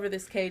standing over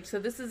this cage. So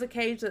this is a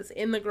cage that's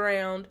in the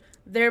ground.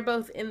 They're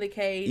both in the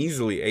cage.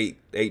 Easily 8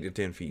 to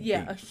 10 feet.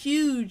 Yeah, deep. a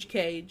huge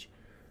cage.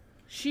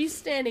 She's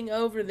standing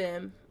over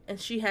them, and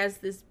she has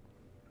this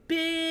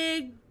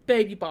big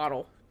baby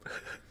bottle.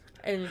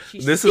 And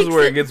this is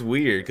where it gets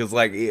weird, because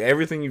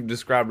everything you've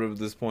described up at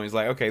this point is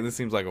okay, this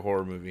seems like a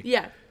horror movie.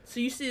 Yeah, so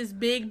you see this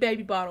big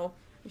baby bottle,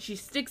 and she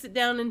sticks it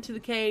down into the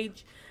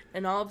cage,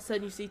 and all of a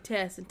sudden you see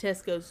Tess, and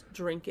Tess goes,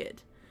 drink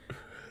it.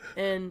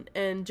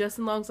 And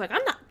Justin Long's like,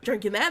 I'm not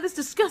drinking that. That's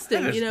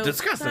disgusting. It's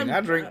disgusting. I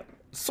drink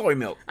soy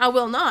milk. I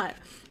will not.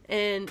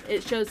 And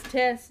it shows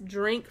Tess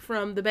drink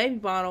from the baby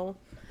bottle,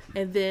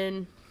 and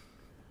then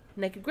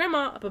Naked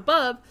Grandma up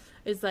above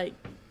is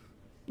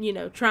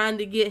trying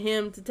to get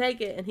him to take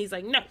it, and he's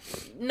like,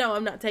 no,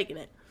 I'm not taking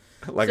it.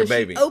 Like a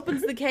baby. She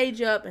opens the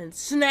cage up and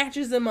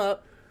snatches him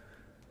up,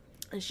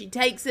 and she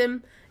takes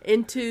him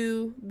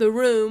into the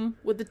room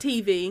with the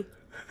TV.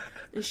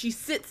 And she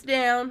sits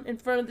down in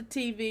front of the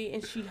TV,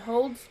 and she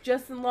holds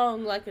Justin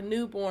Long like a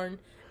newborn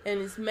and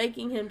is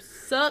making him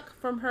suck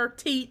from her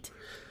teat.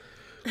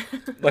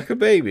 Like a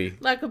baby.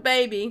 Like a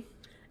baby.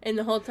 And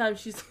the whole time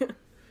she's...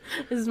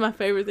 This is my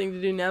favorite thing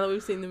to do now that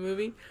we've seen the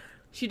movie.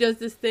 She does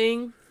this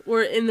thing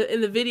where in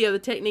the video, the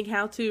technique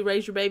how to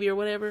raise your baby or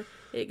whatever,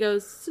 it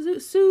goes,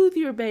 soothe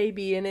your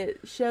baby. And it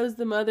shows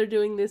the mother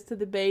doing this to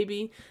the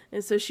baby.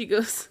 And so she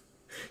goes...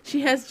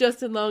 She has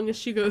Justin Long and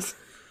she goes,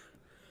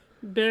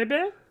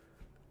 baby?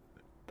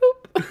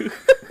 Boop.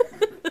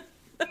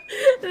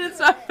 And it's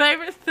my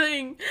favorite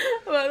thing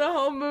about the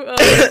whole movie. Oh,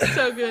 it's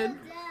so good.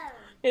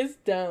 It's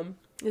dumb.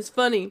 It's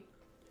funny.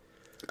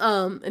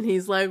 And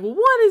he's like,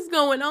 what is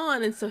going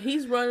on? And so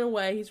he's running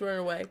away.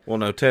 Well,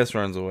 no, Tess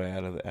runs away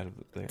out of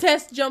there.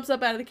 Tess jumps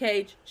up out of the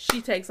cage.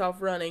 She takes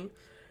off running.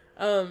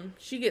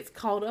 She gets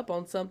caught up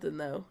on something,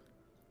 though.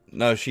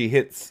 No, she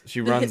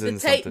runs into the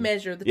tape something.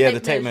 measure. The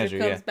tape measure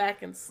comes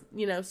back and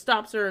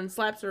stops her and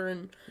slaps her.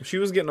 And she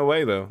was getting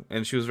away though,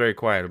 and she was very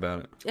quiet about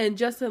it. And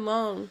Justin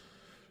Long,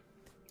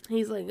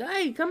 he's like,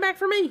 "Hey, come back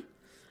for me!"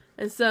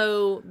 And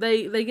so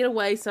they get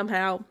away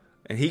somehow.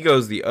 And he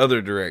goes the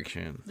other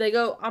direction. They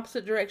go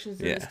opposite directions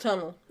in this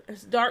tunnel.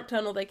 It's a dark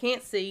tunnel. They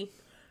can't see.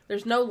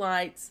 There's no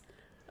lights.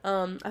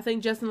 I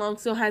think Justin Long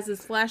still has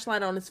his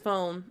flashlight on his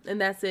phone,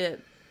 and that's it.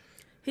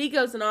 He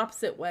goes an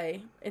opposite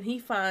way, and he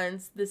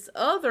finds this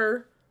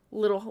other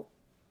little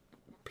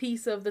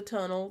piece of the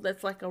tunnel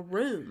that's like a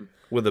room.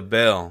 With a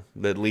bell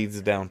that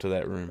leads down to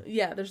that room.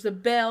 Yeah, there's a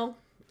bell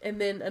and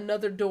then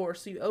another door.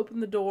 So you open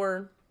the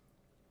door,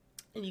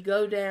 and you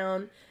go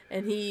down,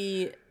 and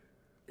he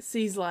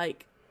sees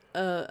like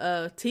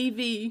a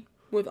TV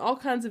with all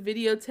kinds of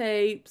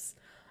videotapes.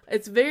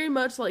 It's very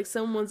much like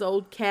someone's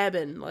old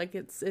cabin. Like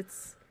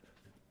it's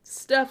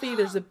stuffy.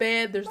 There's a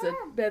bed. There's a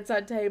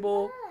bedside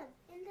table.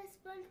 Mom, in the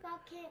SpongeBob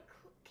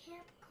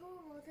Camp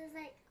Cool, there's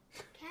like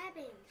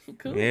cabins.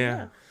 Cool.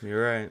 Yeah,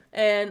 you're right.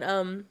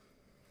 And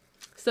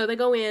so they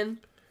go in.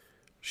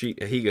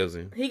 He goes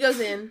in. He goes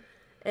in,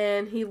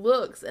 and he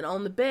looks, and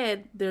on the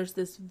bed there's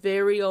this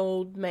very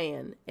old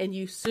man, and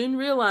you soon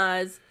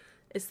realize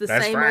it's the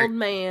That's same right. old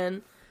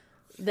man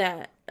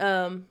that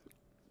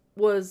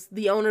was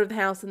the owner of the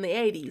house in the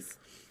 80s.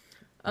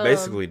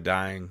 Basically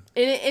dying.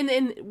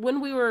 And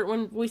when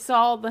we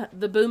saw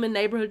the booming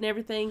neighborhood and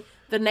everything,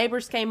 the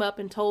neighbors came up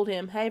and told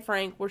him, "Hey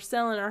Frank, we're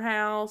selling our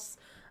house.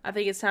 I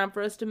think it's time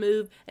for us to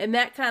move." And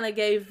that kind of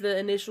gave the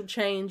initial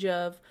change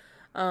of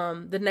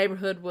the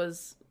neighborhood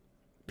was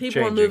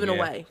people were moving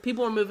away.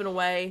 People were moving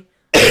away,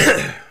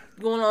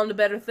 going on to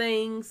better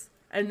things,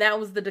 and that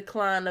was the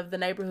decline of the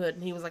neighborhood.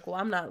 And he was like, "Well,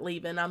 I'm not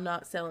leaving. I'm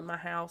not selling my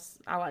house.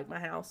 I like my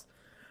house."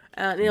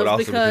 And it But was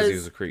also because he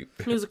was a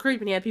creep. He was a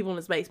creep, and he had people in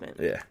his basement.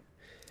 Yeah.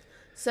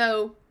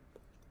 So,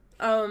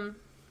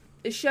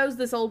 it shows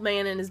this old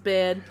man in his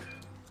bed,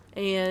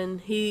 and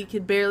he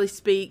could barely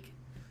speak.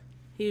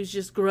 He was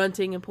just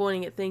grunting and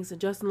pointing at things, and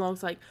Justin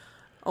Long's like,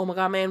 "Oh my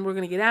God, man, we're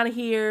gonna get out of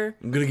here.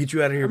 I'm gonna get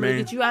you out of here, I'm man.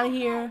 gonna get you out of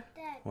here."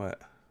 Dad,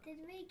 What? did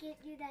we get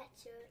you that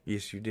shirt?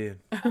 Yes, you did.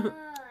 Oh, I forgot about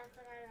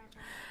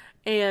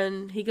that.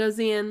 And he goes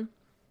in.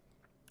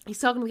 He's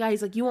talking to the guy.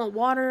 He's like, "You want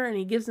water?" And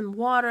he gives him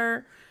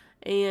water.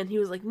 And he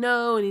was like,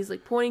 "No." And he's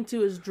like pointing to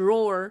his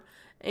drawer.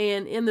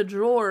 And in the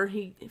drawer,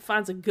 he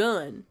finds a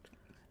gun.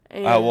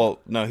 And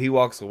Well, no, he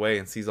walks away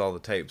and sees all the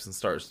tapes and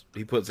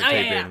he puts the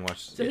tape in and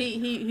watches. So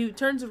he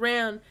turns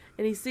around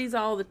and he sees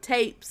all the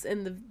tapes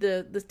and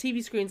the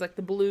TV screen's like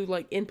the blue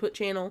like input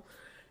channel.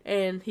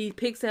 And he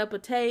picks up a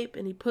tape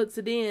and he puts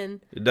it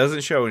in. It doesn't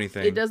show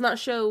anything. It does not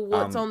show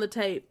what's on the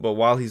tape. But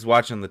while he's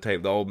watching the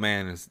tape, the old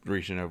man is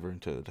reaching over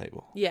into the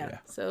table. Yeah.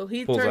 So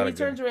he Pulls out a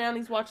turns gun. around.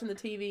 He's watching the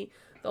TV.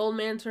 The old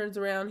man turns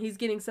around. He's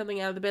getting something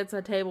out of the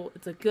bedside table.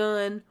 It's a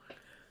gun.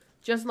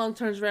 Justin Long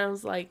turns around and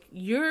is like,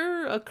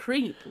 "You're a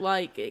creep."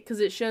 Like,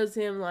 because it shows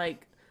him,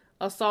 like,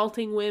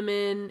 assaulting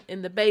women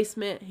in the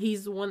basement.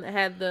 He's the one that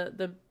had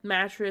the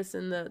mattress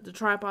and the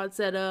tripod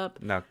set up.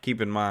 Now,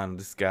 keep in mind,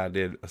 this guy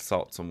did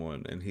assault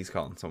someone, and he's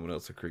calling someone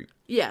else a creep.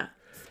 Yeah.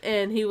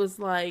 And he was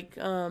like,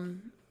 I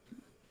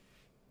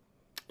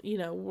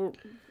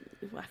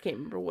can't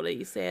remember what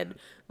he said,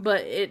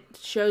 but it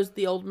shows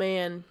the old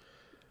man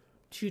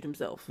shoot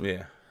himself.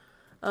 Yeah.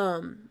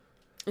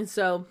 And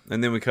so...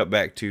 And then we cut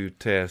back to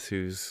Tess,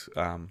 who's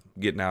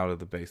getting out of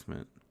the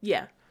basement.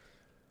 Yeah.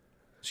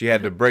 She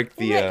had to break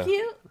the... Isn't that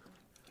cute?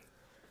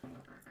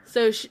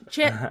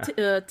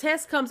 So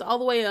Tess comes all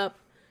the way up.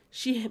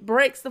 She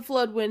breaks the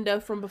flood window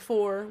from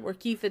before where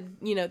Keith had,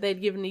 they'd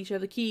given each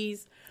other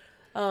keys.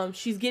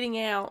 She's getting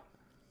out.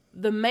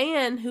 The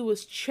man who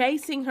was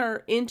chasing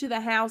her into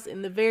the house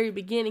in the very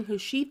beginning, who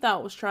she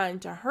thought was trying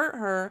to hurt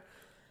her,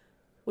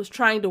 was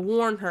trying to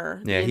warn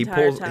her. Yeah, the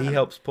entire time. He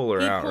helps pull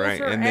her out, right? He pulls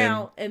her and then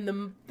out, and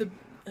the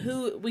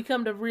who we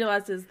come to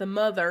realize is the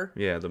mother.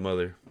 Yeah, the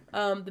mother.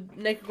 The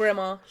naked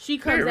grandma. She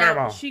comes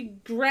out. She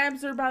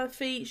grabs her by the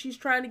feet. She's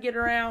trying to get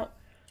her out.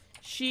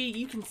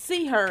 You can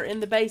see her in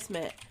the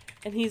basement,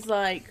 and he's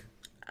like,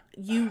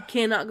 "You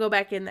cannot go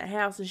back in that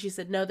house." And she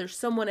said, "No, there's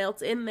someone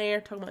else in there."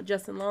 Talking about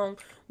Justin Long.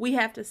 We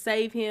have to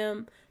save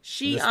him.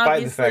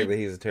 Despite the fact that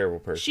he's a terrible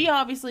person. She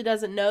obviously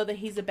doesn't know that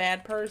he's a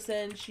bad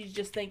person. She's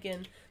just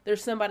thinking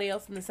there's somebody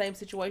else in the same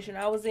situation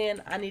I was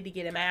in. I need to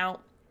get him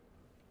out.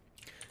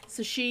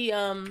 So he's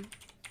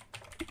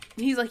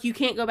like, "You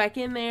can't go back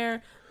in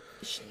there.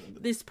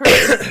 This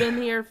person's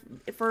been here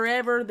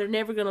forever. They're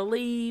never going to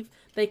leave."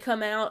 They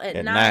come out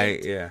at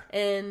night. Yeah.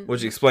 And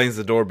which explains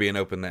the door being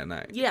open that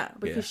night. Yeah,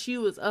 because she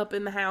was up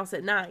in the house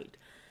at night.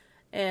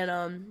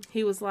 And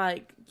he was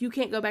like, "You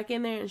can't go back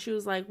in there." And she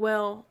was like,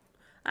 "Well,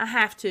 I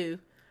have to."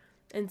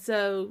 And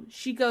so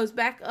she goes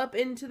back up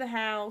into the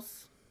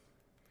house.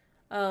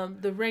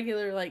 The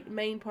regular,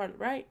 main part,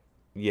 right?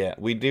 Yeah,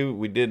 we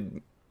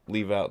did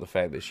leave out the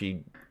fact that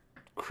she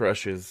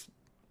crushes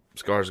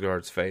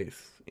Skarsgård's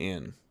face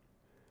in.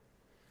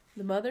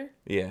 The mother?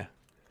 Yeah.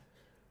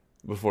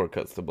 Before it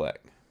cuts to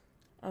black.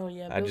 Oh,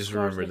 yeah. I just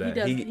remember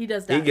that. He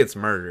does die. He gets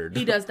murdered.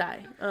 He does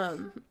die.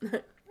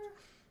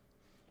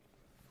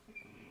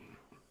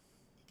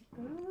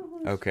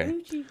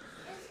 Okay.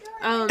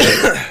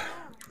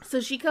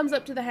 So she comes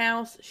up to the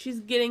house. She's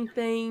getting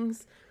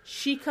things.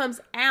 She comes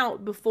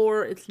out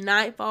before it's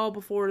nightfall,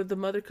 before the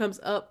mother comes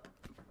up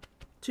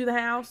to the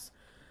house.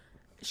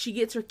 She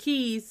gets her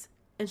keys,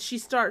 and she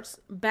starts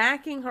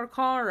backing her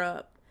car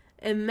up.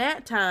 And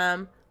that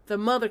time, the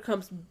mother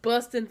comes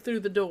busting through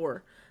the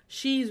door.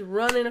 She's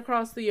running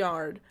across the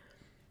yard.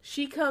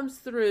 She comes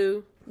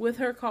through with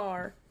her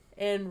car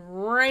and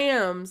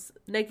rams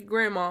naked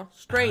grandma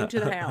straight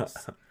into the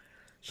house.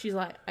 She's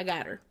like, "I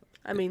got her."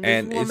 I mean,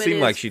 this woman it seemed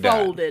is like she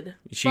folded.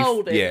 Died.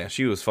 Folded. Yeah,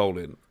 she was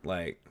folded.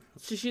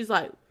 So she's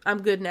like,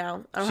 "I'm good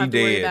now. I don't she have to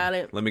dead. worry about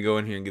it." Let me go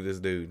in here and get this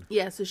dude.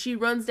 Yeah, so she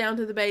runs down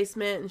to the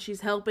basement and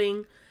she's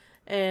helping.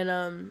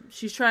 And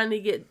she's trying to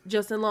get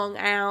Justin Long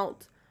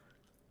out.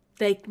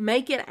 They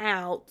make it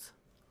out.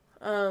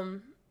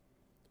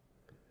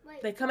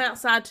 They come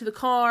outside to the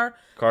car.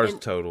 Car's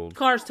totaled.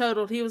 Car's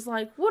totaled. He was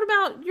like, "What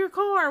about your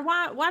car?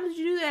 Why did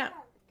you do that?"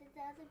 Did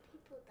the other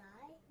people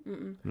die?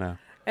 Mm-mm. No.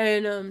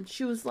 And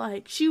she was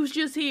like, "She was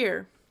just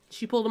here."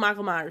 She pulled a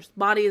Michael Myers.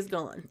 Body is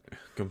gone.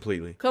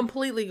 Completely.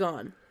 Completely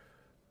gone.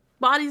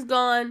 Body's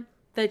gone.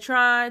 They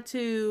try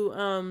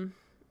to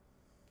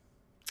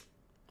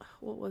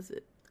what was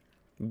it?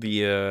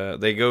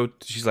 They go.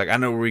 She's like, I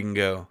know where we can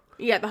go.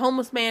 Yeah, the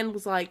homeless man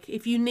was like,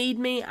 "If you need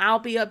me, I'll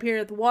be up here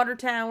at the water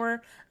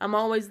tower. I'm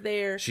always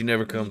there." She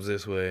never comes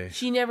this way.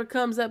 She never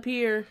comes up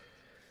here.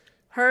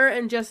 Her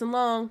and Justin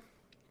Long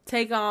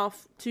take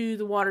off to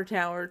the water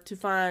tower to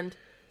find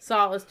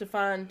solace, to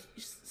find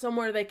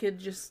somewhere they could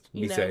just,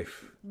 be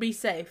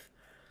safe.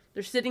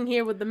 They're sitting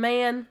here with the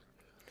man.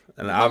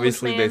 And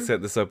obviously they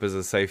set this up as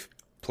a safe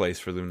place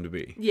for them to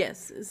be.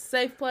 Yes, it's a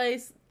safe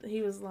place.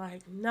 He was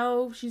like,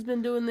 "No, she's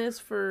been doing this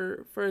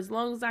for as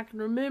long as I can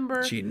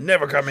remember. She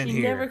never come in here.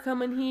 She never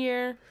come in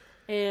here."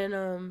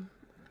 And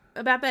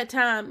about that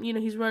time,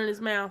 he's running his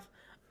mouth.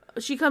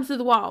 She comes through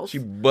the walls. She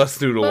busts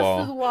through the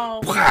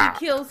wall. She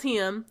kills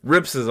him.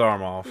 Rips his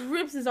arm off.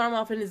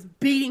 And is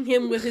beating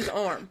him with his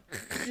arm.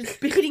 Just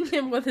beating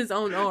him with his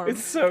own arm.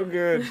 It's so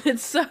good.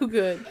 It's so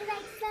good. It's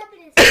like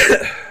slapping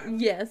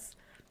his Yes.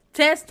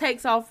 Tess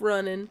takes off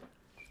running.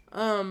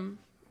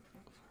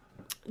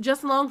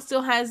 Justin Long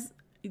still has...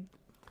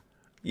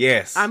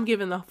 Yes. I'm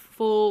giving the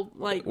full,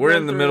 We're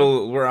in the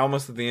middle. We're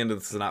almost at the end of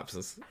the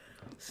synopsis.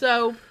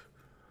 So,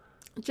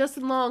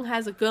 Justin Long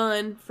has a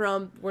gun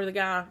from where the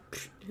guy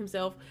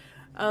himself.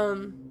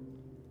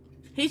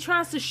 He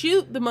tries to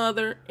shoot the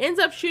mother, ends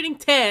up shooting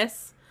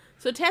Tess.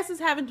 So Tess is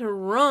having to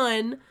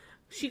run.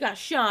 She got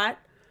shot.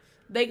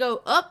 They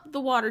go up the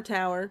water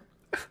tower.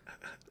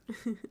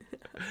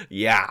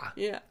 Yeah.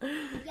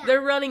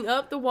 They're running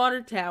up the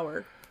water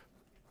tower.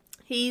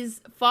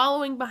 He's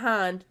following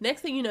behind.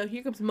 Next thing you know,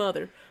 here comes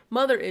Mother.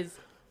 Mother is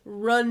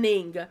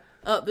running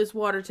up this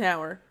water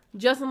tower.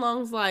 Justin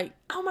Long's like,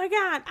 oh my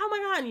god,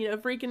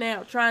 freaking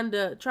out, trying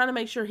to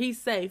make sure he's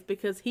safe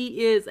because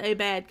he is a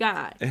bad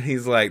guy. And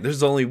he's like,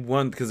 there's only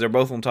one, because they're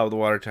both on top of the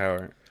water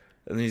tower.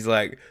 And he's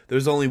like,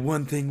 there's only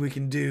one thing we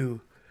can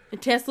do.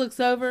 And Tess looks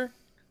over,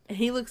 and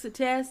he looks at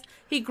Tess.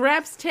 He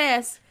grabs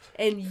Tess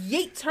and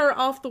yeets her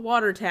off the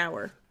water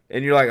tower.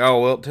 And you're like, oh,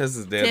 well, Tess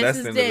is dead.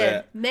 That's the end of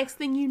that. Next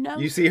thing you know,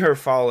 you see her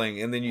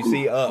falling, and then you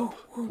see up,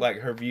 like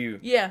her view.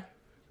 Yeah.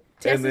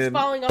 Tess is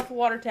falling off the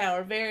water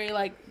tower. Very,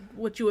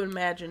 what you would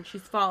imagine.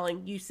 She's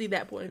falling. You see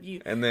that point of view.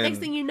 And then next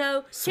thing you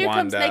know, here swan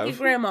comes dive. naked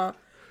grandma.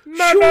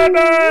 My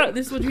baby!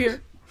 This is what you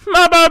hear.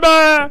 My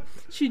baby!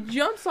 She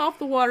jumps off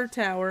the water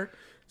tower,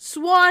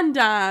 swan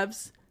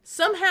dives,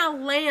 somehow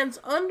lands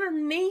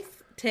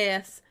underneath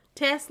Tess.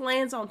 Tess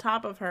lands on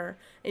top of her.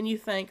 And you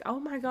think, oh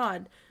my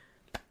god,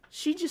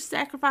 she just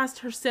sacrificed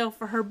herself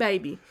for her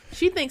baby.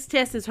 She thinks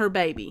Tess is her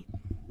baby.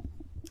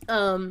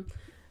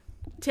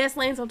 Tess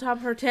lands on top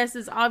of her. Tess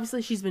is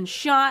obviously, she's been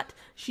shot.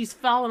 She's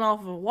fallen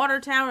off of a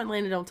water tower and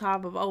landed on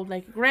top of old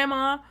naked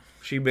grandma.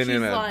 She's been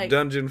in a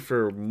dungeon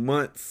for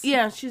months.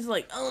 Yeah, she's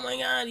like, oh my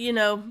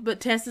god, but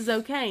Tess is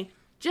okay.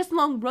 Justin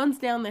Long runs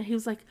down there. He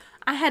was like,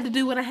 I had to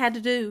do what I had to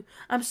do.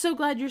 I'm so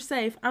glad you're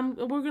safe.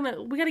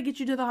 We gotta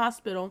get you to the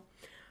hospital.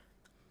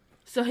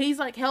 So he's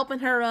like helping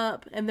her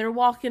up, and they're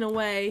walking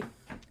away.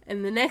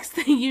 And the next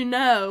thing you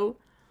know,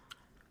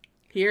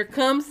 here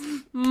comes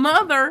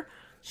Mother.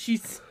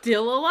 She's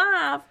still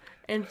alive.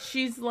 And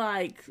she's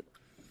like,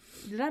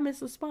 did I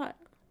miss a spot?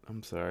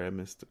 I'm sorry, I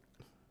missed it.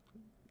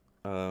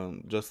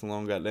 Justin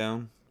Long got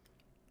down.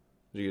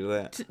 Did you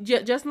get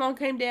that? Justin Long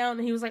came down,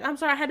 and he was like, I'm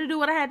sorry, I had to do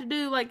what I had to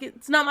do.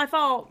 It's not my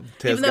fault.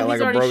 Tess even though got he's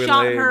a already broken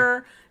shot leg.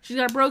 her. She's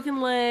got a broken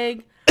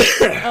leg.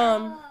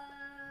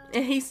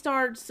 And he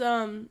starts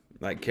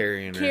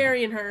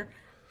carrying her.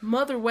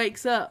 Mother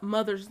wakes up.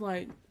 Mother's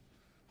like,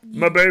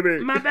 my baby.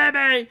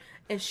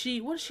 And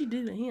what does she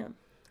do to him?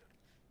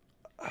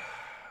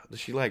 Does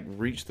she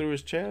reach through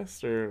his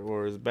chest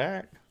or his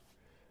back?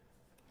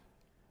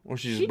 Or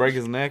she just break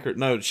his neck? Or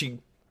no, she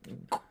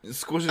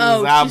squishes his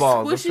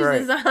eyeballs. She squishes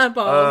his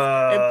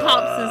eyeballs and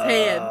pops his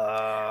head.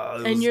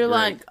 And you're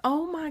like,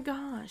 oh my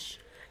gosh.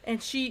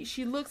 And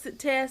she looks at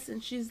Tess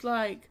and she's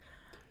like,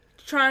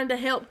 trying to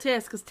help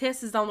Tess because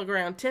Tess is on the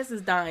ground. Tess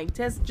is dying.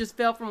 Tess just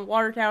fell from a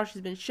water tower.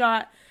 She's been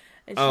shot.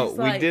 And she's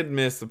we did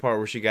miss the part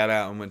where she got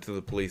out and went to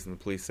the police, and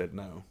the police said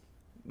no.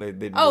 They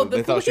the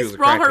thought she was police a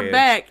brought her crackhead.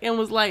 back and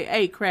was like,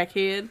 "Hey,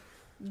 crackhead,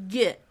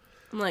 get."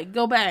 I'm like,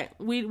 "Go back.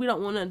 We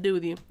don't want nothing to do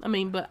with you." I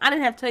mean, but I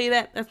didn't have to tell you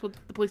that. That's what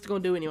the police are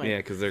gonna do anyway. Yeah,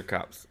 because they're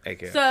cops.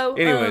 AKA. So,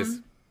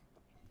 anyways,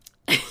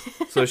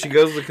 so she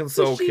goes to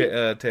console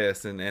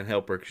Tess and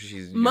help her because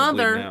she's bleeding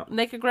Mother, out.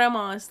 naked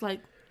grandma, is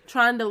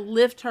trying to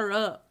lift her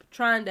up,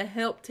 trying to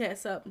help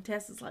Tess up, and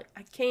Tess is like,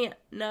 "I can't.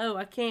 No,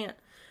 I can't."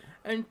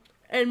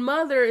 And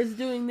Mother is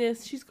doing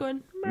this. She's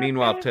going.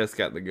 Meanwhile, Tess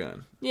got the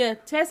gun. Yeah,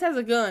 Tess has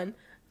a gun.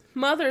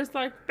 Mother is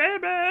like,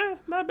 baby,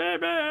 my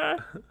baby,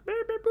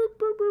 baby, boop,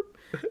 boop, boop.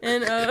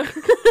 And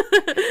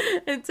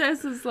and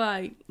Tess is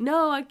like,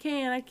 no, I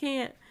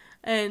can't.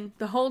 And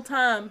the whole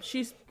time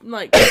she's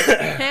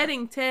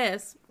petting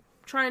Tess,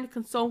 trying to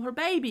console her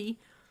baby,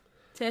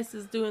 Tess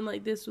is doing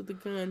like this with the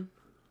gun.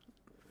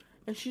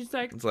 And she's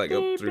like, it's like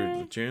baby. up through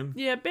the chin.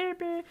 Yeah,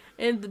 baby.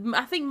 And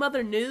I think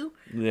Mother knew.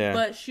 Yeah.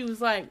 But she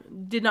was like,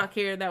 did not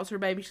care. That was her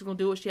baby. She's going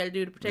to do what she had to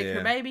do to protect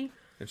her baby.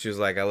 And she was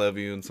like, I love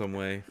you in some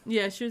way.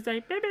 Yeah, she was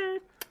like, baby.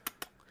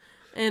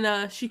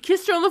 And she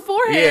kissed her on the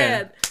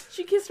forehead. Yeah.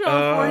 She kissed her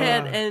on the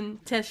forehead,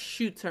 and Tess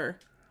shoots her.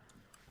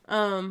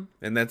 And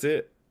that's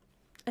it.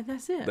 And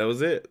that's it. That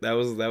was it. That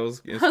was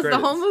the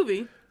whole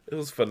movie. It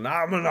was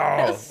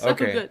phenomenal. It was so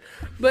good.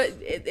 But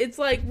it's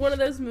like one of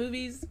those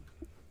movies.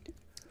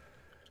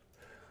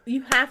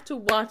 You have to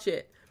watch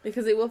it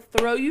because it will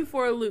throw you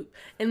for a loop.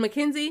 And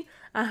Mackenzie,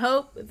 I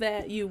hope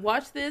that you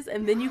watch this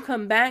and then you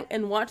come back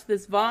and watch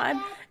this VOD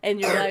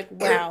and you're like,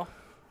 wow.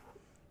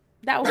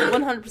 That was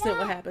 100%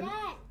 what happened.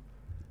 Dad,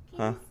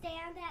 can you stay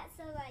on that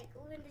so like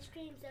when the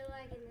stream's over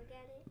I can look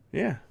at it?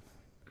 Yeah.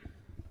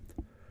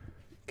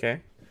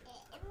 Okay.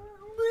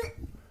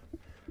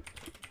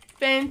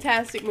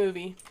 Fantastic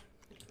movie.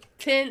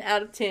 10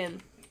 out of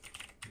 10.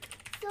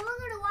 So we're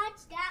going to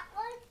watch that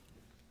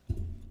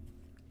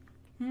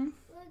one?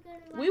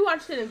 We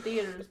watched it in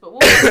theaters, but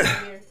we'll watch it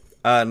here.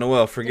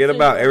 Noelle, forget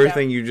about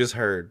everything you just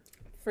heard.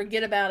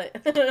 Forget about it.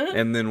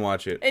 And then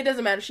watch it. It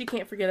doesn't matter. She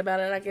can't forget about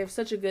it. I gave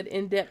such a good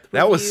in-depth review.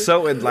 That was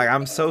so, like,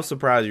 I'm so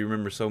surprised you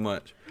remember so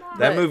much.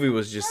 That movie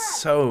was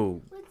just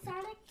so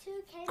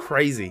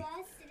crazy.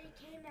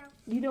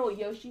 You know what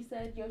Yoshi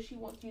said? Yoshi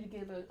wants you to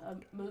give a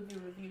movie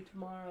review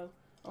tomorrow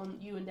on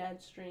you and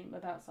Dad's stream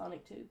about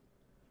Sonic 2.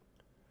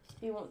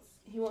 He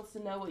wants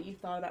to know what you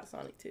thought about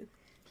Sonic 2.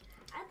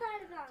 I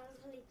thought about it was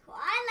really cool.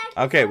 I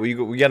like. Okay,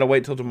 we gotta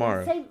wait till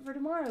tomorrow. Save it for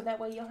tomorrow. That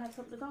way you'll have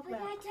something to talk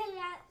about. Can I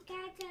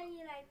tell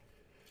you like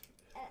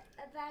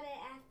about it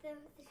after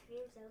the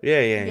stream's over?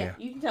 Yeah.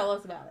 You can tell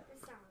us about it.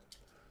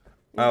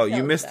 Oh,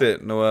 you missed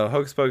it, Noelle.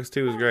 Hocus Pocus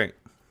 2 was great.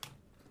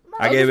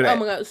 I gave it. Oh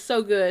my god, it was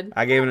so good.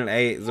 I gave it an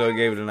 8. Zoe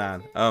gave it a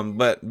 9.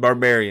 But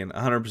Barbarian,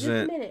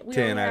 100%,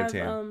 10 out of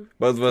 10.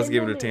 Both of us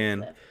give it a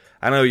 10. Left.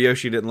 I know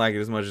Yoshi didn't like it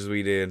as much as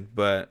we did,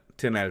 but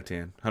 10 out of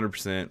 10,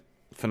 100%,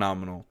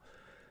 phenomenal.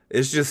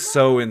 It's just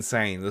so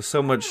insane. There's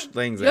so much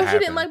things that happen.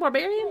 Yoshi didn't like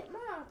Barbarian?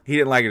 He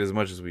didn't like it as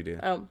much as we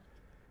did. Oh.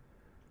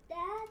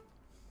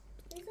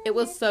 It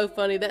was so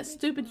funny. That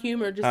stupid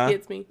humor just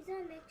gets me. Is our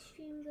next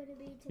stream going to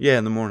be tomorrow? Yeah,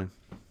 in the morning.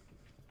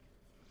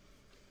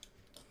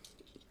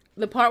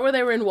 The part where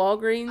they were in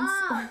Walgreens,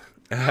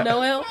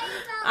 Noelle,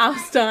 I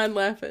was dying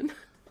laughing.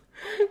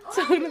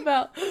 Talking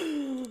about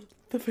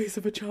the face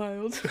of a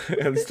child.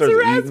 And It's a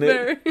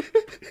raspberry.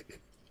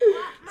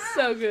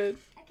 So good.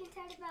 I can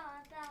talk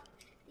about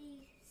the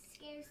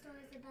scary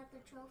stories about the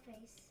troll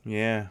face.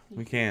 Yeah,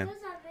 we can. Those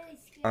are really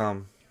scary. One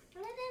of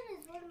them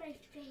is one of my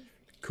favorites.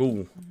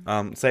 Cool.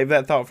 Save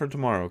that thought for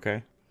tomorrow,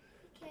 okay?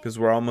 Because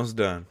we're almost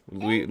done.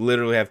 We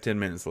literally have 10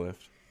 minutes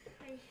left.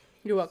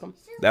 You're welcome.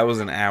 That was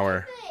an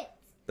hour.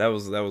 That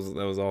was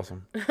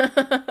awesome.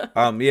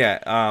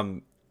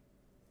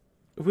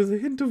 With a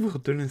hint of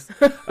wilderness.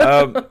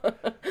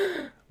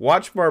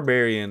 Watch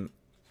Barbarian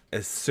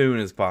as soon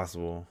as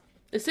possible.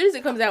 As soon as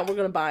it comes out, we're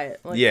gonna buy it.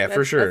 Like, yeah,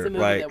 for sure. That's a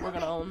movie that we're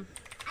gonna own.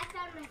 I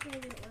found my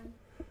favorite one.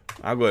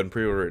 I'll go ahead and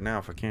pre-order it now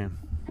if I can.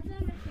 I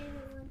found my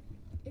favorite one.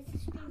 Is the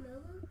stream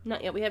over?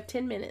 Not yet. We have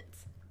 10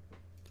 minutes.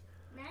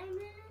 9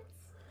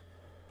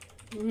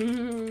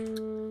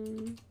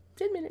 minutes?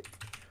 10 minutes.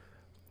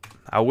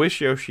 I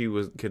wish Yoshi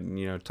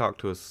could talk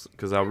to us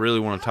because I really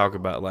want to talk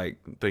about like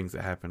things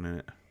that happen in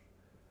it.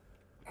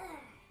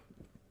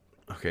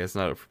 Okay, it's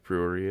not up for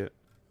pre-order yet.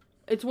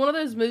 It's one of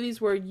those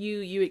movies where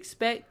you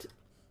expect.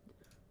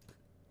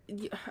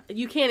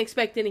 You can't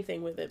expect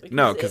anything with it.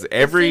 No, because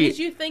as soon as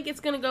you think it's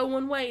going to go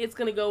one way, it's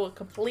going to go a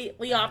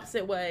completely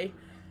opposite way.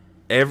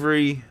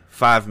 Every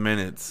 5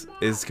 minutes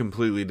is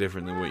completely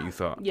different than what you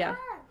thought. Yeah.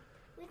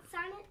 When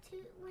Sonic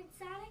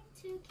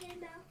 2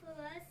 came out for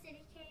us, did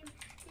it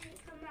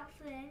come out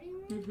for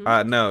everyone?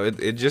 Mm-hmm. No,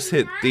 it just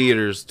hit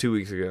theaters 2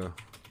 weeks ago.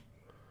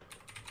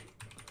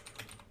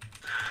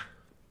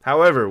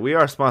 However, we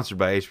are sponsored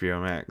by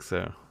HBO Max,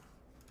 so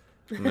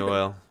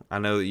Noelle, I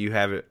know that you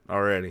have it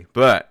already,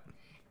 but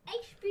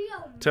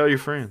HBO Max. tell your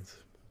friends.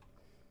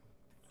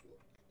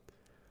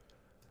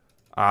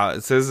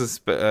 It says it's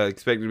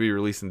expected to be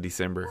released in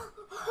December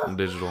on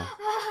digital.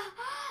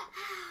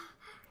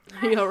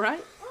 Are you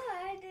alright? Oh,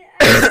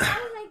 I was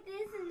like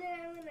this, and then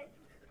I went like.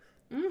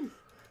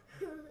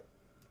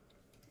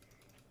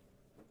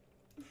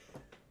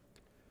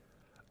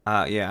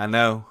 Yeah,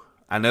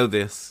 I know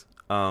this,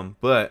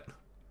 but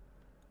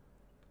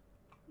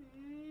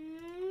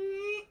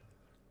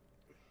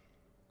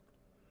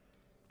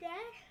Dad,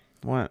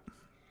 what?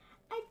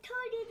 I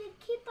told you to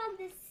keep on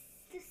the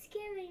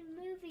scary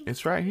movie.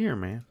 It's right here,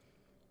 man.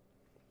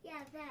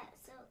 Yeah, that.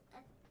 So.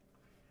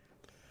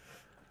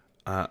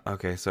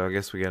 Okay, so I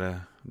guess we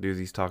gotta do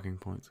these talking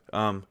points.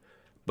 But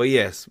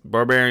yes,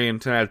 Barbarian,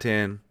 10 out of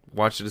 10.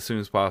 Watch it as soon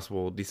as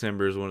possible.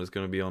 December is when it's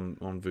gonna be on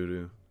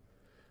Vudu.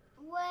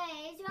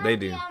 Wait, it's They gonna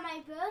be do. on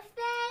my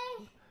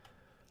birthday?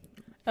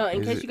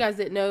 In Is case it- you guys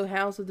didn't know,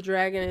 House of the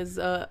Dragon is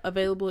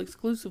available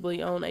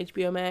exclusively on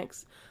HBO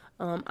Max.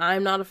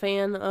 I'm not a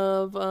fan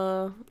of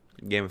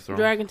Game of Thrones.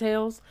 Dragon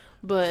Tales,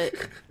 but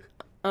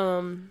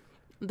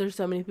there's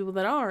so many people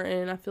that are,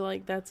 and I feel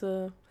like that's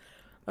a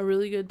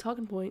really good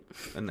talking point.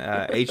 And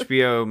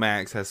HBO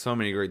Max has so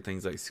many great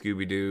things like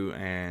Scooby-Doo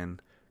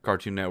and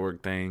Cartoon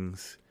Network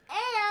things.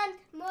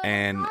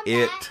 And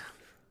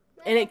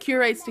it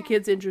curates to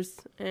kids'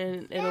 interests,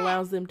 and it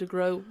allows them to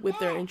grow with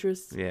their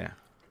interests. Yeah.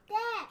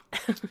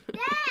 Dad.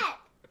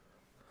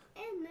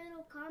 And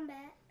Mortal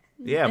Kombat.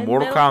 Yeah, And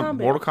Mortal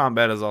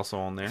Kombat is also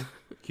on there.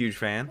 Huge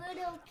fan.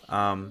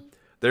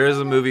 There is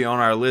a movie on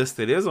our list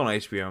that is on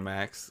HBO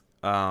Max.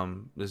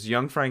 This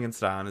Young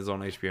Frankenstein is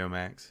on HBO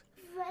Max.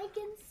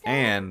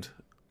 And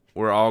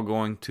We're All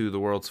Going to the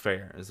World's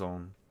Fair is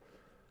on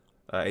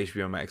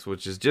HBO Max,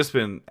 which has just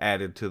been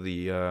added to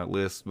the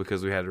list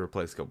because we had to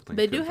replace a couple things.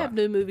 They do have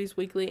new movies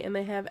weekly, and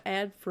they have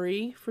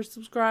ad-free for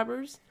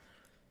subscribers,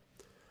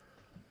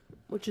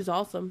 which is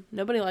awesome.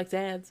 Nobody likes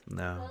ads.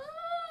 No.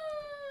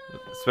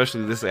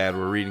 Especially this ad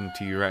we're reading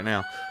to you right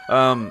now.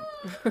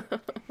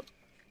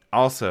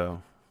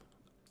 Also,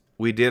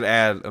 we did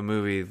add a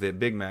movie that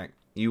Big Mac,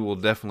 you will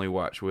definitely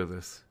watch with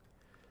us.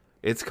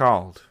 It's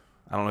called,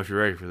 I don't know if you're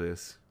ready for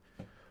this.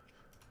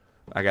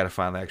 I gotta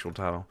find the actual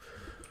title.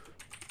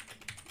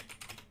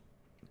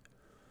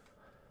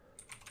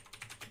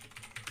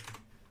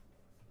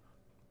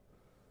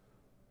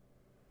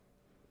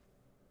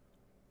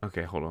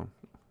 Okay, hold on.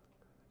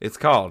 It's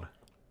called,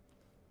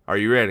 are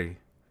you ready?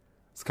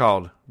 It's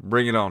called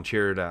Bring It On,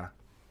 Cheer or Die.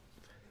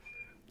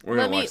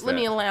 Let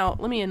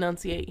me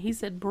enunciate. He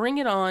said, "Bring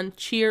it on,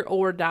 cheer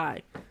or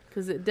die,"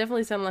 because it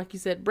definitely sounded like you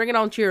said, "Bring it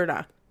on, cheer or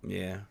die."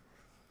 Yeah,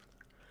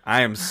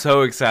 I am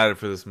so excited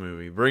for this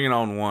movie. Bring It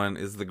On 1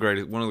 is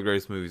one of the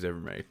greatest movies ever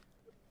made.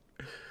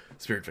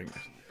 Spirit fingers.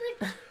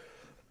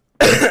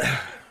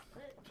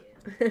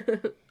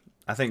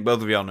 I think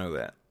both of y'all know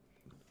that.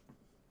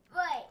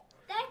 Wait,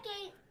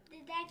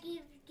 did that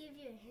give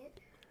you a hint?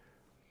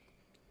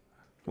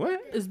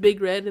 What? Is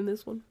Big Red in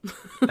this one?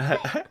 But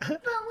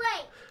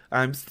wait,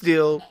 I'm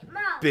still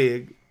Mom.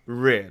 Big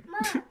Red.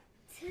 Mom,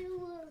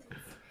 two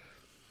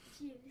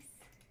juice.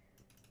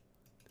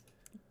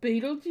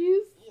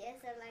 Beetlejuice? Yes,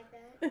 I like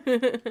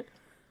that.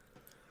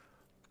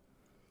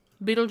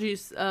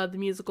 Beetlejuice, the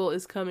musical,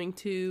 is coming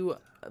to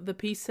the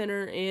Peace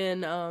Center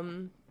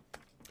in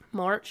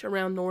March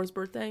around Nora's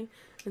birthday,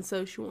 and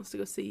so she wants to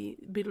go see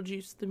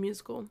Beetlejuice the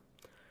musical.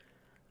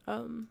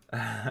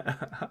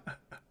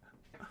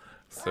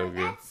 So good.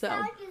 That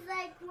song is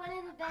like one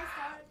of the best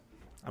songs.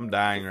 I'm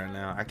dying right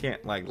now. I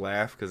can't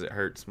laugh because it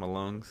hurts my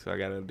lungs, so I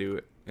gotta do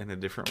it in a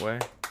different way.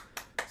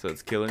 So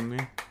it's killing me.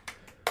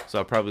 So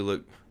I'll probably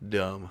look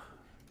dumb.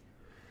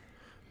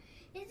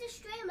 Is the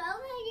stream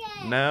over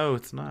yet? No,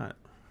 it's not.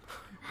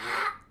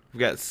 We've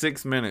got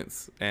 6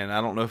 minutes, and I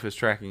don't know if it's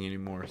tracking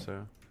anymore.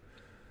 So.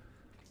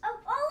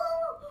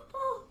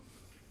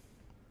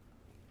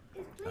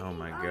 Oh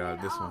my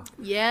God, this one.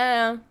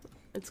 Yeah,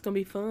 it's gonna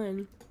be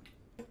fun.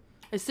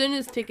 As soon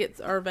as tickets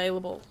are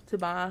available to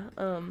buy,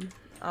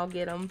 I'll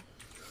get them.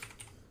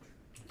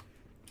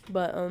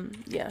 But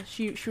yeah,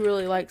 she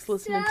really likes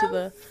listening to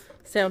the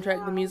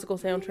soundtrack, the musical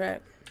soundtrack,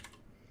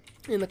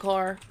 in the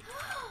car.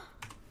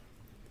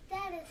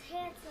 That is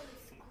Handsome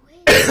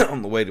Squid.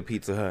 On the way to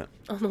Pizza Hut.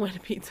 On the way to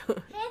Pizza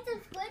Hut.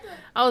 Handsome Squid.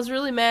 I was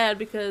really mad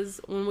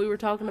because when we were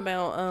talking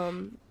about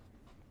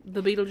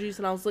the Beetlejuice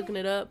and I was looking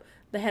it up,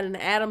 they had an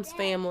Addams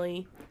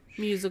Family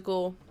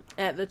musical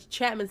at the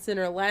Chapman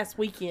Center last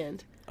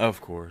weekend.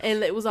 Of course.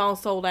 And it was all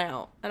sold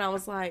out. And I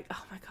was like,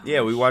 oh my gosh.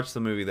 Yeah, we watched the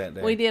movie that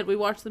day. We did. We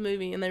watched the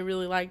movie and they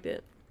really liked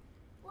it.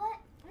 What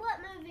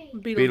movie?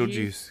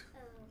 Beetlejuice.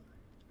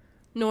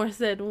 Nora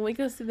said, when we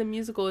go see the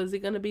musical, is it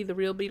going to be the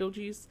real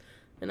Beetlejuice?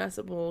 And I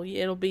said, well,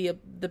 yeah, it'll be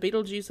the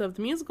Beetlejuice of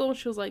the musical.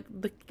 She was like,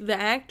 the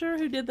actor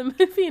who did the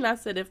movie? And I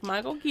said, if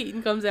Michael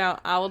Keaton comes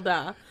out, I will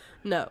die.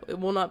 No, it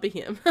will not be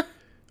him.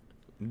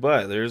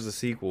 But there's a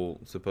sequel,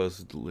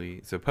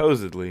 supposedly.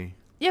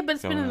 Yeah, but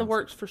it's been in the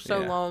works for so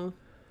long.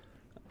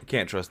 I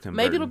can't trust him.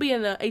 Maybe it'll be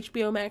an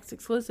HBO Max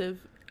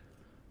exclusive.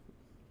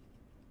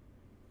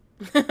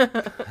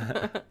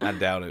 I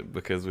doubt it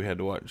because we had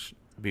to watch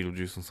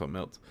Beetlejuice on something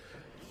else.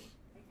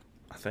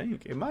 I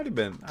think it might have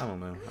been. I don't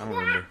know. I don't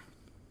remember.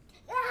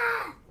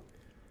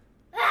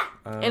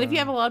 And if you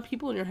have a lot of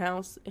people in your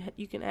house,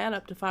 you can add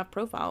up to 5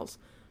 profiles.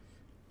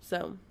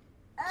 So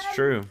It's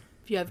true.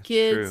 if you have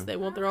kids, they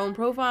want their own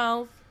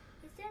profiles.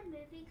 Is there a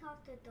movie called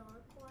The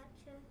Dark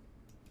Watcher?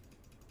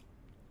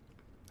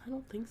 I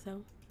don't think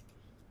so.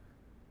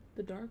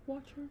 The Dark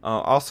Watcher?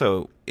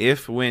 Also,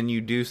 when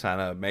you do sign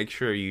up, make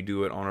sure you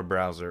do it on a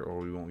browser or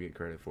we won't get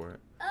credit for it.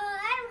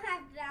 I don't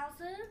have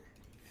browser.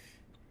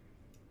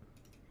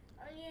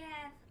 Only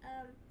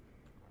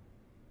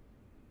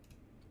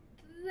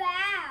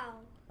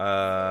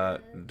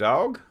have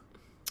Dog?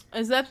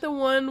 Is that the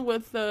one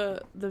with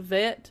the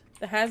vet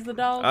that has the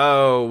dog?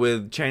 Oh,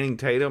 with Channing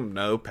Tatum?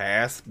 No,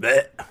 pass.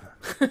 Blech.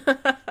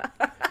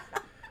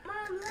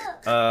 Mom,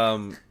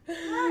 look.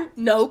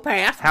 No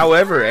pass.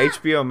 However,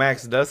 HBO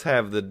Max does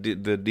have the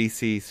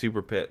DC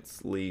Super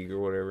Pets League or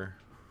whatever.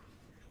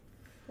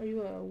 Are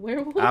you a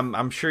werewolf?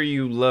 I'm sure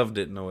you loved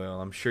it,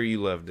 Noelle. I'm sure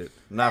you loved it.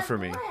 Not for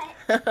me. Love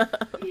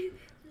the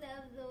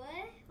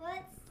what?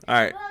 What? All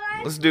right, What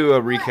rhymes let's do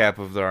a with what? recap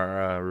of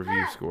our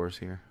review scores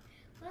here.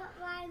 What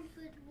rhymes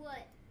with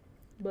what?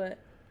 But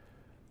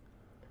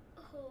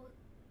Oh.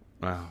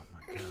 Oh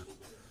my god.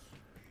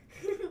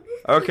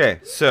 Okay,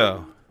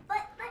 so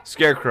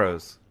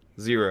Scarecrows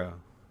 0,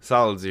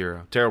 solid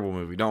 0. Terrible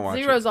movie. Don't watch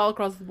zeros all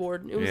across the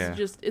board. It was Yeah.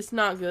 it's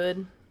not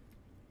good.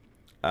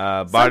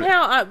 it.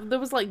 Somehow there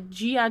was like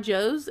G.I.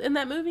 Joes in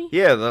that movie.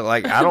 Yeah,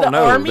 like I The don't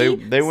know. army?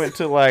 They went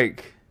to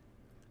like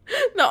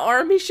The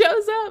army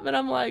shows up, and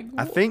I'm like,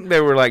 I think they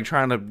were like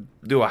trying to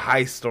do a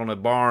heist on a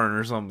barn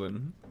or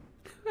something.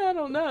 I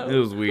don't know. It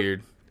was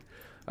weird.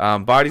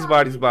 Bodies.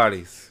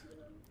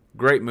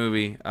 Great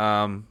movie.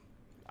 Good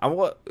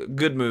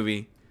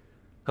movie.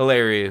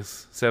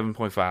 Hilarious.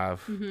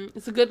 7.5.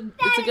 It's a good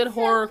so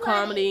horror funny.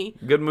 comedy.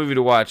 Good movie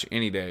to watch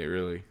any day,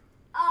 really.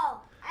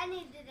 Oh, I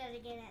need to do that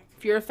again.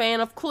 If you're a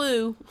fan of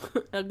Clue,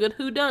 a good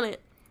whodunit,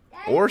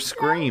 Or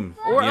Scream.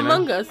 or you know?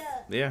 Among Us.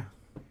 Yeah.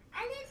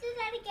 I need to do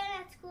that again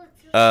at school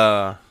too.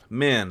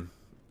 Men.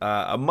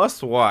 A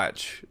must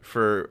watch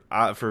for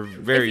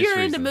various If you're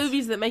reasons. into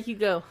movies that make you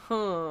go,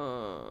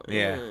 huh?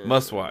 Yeah,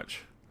 must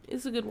watch.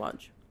 It's a good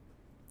watch.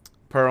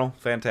 Pearl,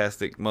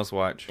 fantastic, must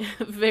watch.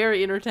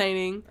 Very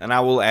entertaining. And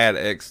I will add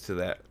X to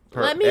that.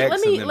 Let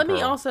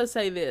me also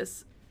say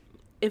this: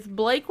 if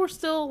Blake were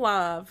still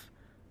alive,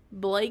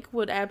 Blake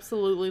would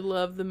absolutely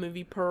love the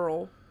movie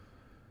Pearl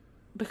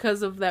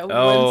because of that one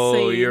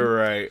scene. Oh, you're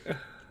right.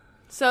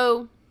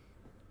 So,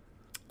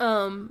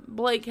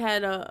 Blake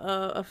had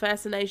a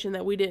fascination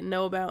that we didn't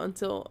know about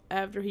until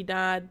after he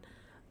died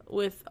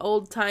with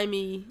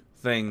old-timey,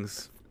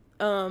 Things.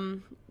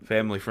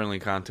 Family-friendly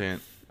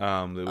content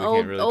that we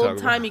can't really talk about.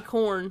 old-timey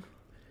corn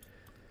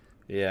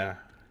Yeah.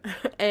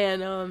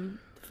 and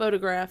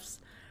photographs.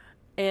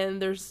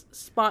 And there's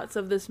spots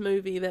of this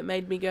movie that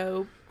made me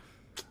go,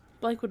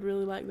 Blake would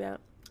really like that.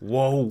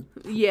 Whoa.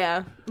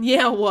 Yeah.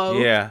 Yeah, whoa.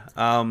 Yeah.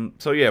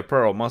 So yeah,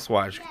 Pearl, must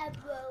watch. Yeah,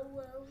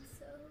 whoa,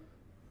 so.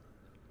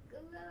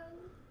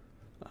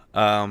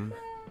 Whoa.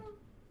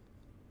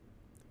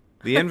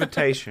 The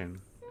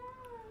Invitation.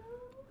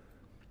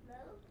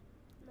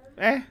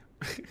 Eh.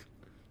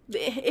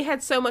 It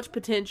had so much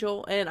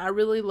potential, and I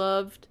really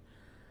loved.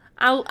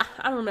 I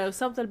don't know,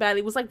 something about it.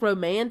 It was like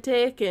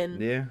romantic, and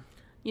Yeah.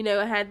 you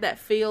know, it had that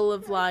feel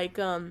of like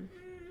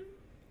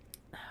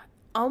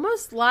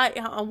almost like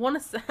I want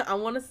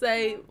to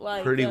say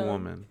like Pretty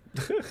Woman.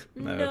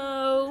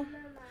 No,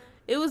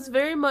 it was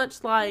very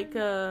much like.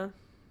 Now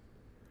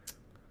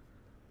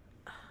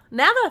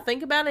that I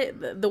think about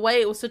it, the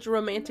way it was such a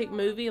romantic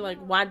movie, like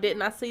why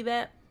didn't I see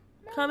that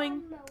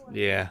coming?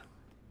 Yeah.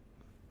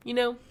 You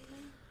know.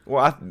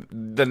 Well,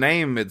 the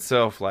name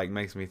itself like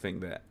makes me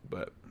think that,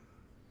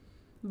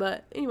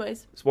 But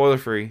anyways, spoiler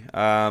free.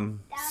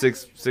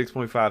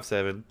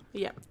 6.57.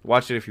 yeah.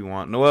 Watch it if you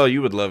want. Noelle,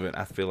 you would love it.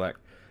 I feel like.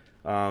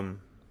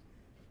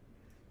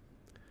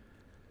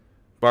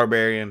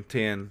 Barbarian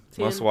 10.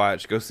 Must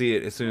watch. Go see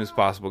it as soon as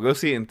possible. Go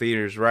see it in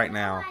theaters right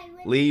now.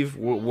 Leave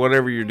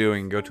whatever you're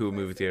doing. Go to a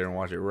movie theater and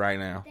watch it right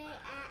now. I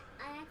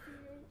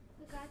actually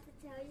forgot to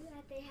tell you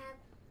that they have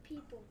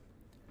people.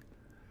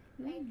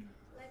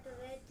 Like a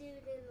red dude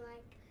and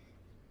like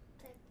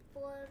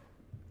 4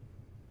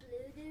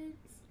 blue dudes.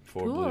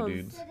 4 Cool. blue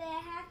dudes. So they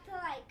have to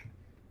like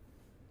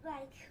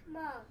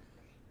mom,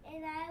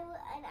 and I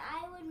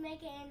would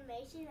make an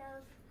animation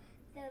of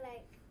the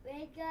like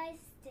red guy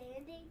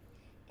standing,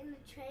 and the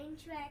train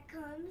track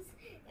comes,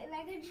 and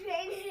like a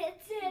train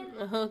hits him.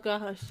 Oh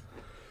gosh.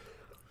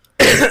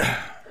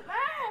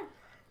 Mom!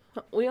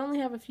 We only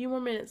have a few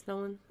more minutes,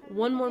 Nolan.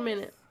 One more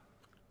minute.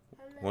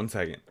 1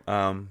 second.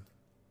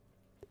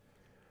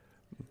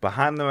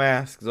 Behind the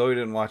Mask. Zoe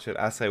didn't watch it.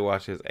 I say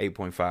watch it.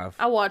 8.5.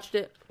 I watched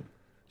it.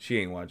 She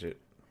ain't watch it.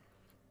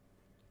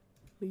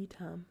 We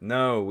time.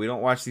 No, we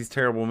don't watch these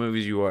terrible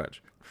movies you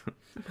watch.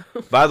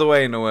 By the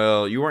way,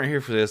 Noelle, you weren't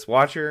here for this.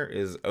 Watcher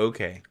is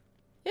okay.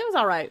 It was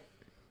all right.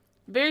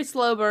 Very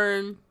slow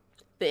burn.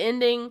 The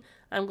ending,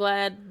 I'm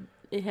glad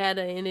it had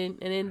an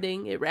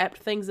ending. It wrapped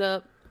things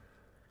up.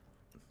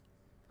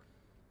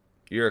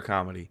 You're a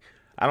comedy.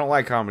 I don't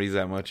like comedies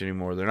that much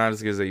anymore. They're not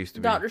as good as they used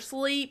to be. Dr.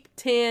 Sleep,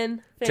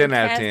 10. 10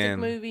 out of Fantastic 10.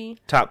 movie.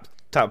 Top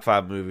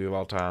 5 movie of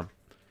all time.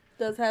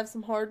 Does have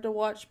some hard to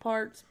watch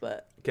parts,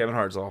 but Kevin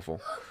Hart's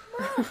awful.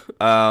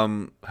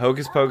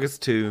 Hocus Pocus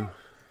 2.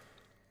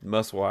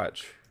 Must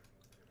watch.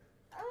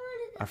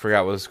 I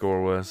forgot what the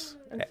score was.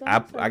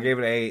 I gave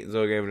it an 8.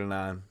 Zoe gave it a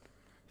 9.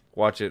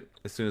 Watch it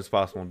as soon as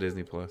possible on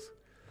Disney Plus.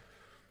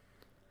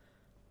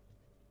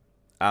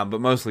 But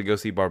mostly go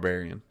see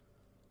Barbarian.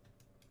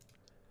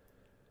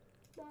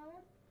 Mom,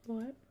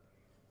 what?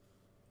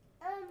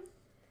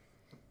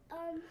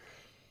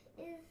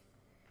 is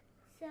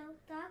so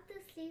Dr.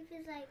 Sleep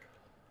is like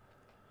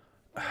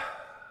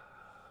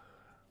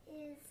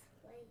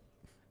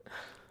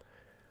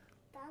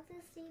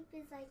Dr. Sleep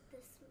is like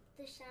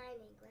the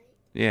Shining, right?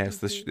 Yeah, it's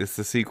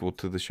the sequel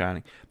to The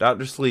Shining.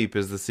 Dr. Sleep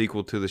is the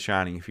sequel to The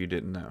Shining, if you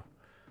didn't know.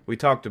 We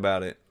talked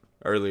about it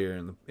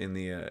earlier in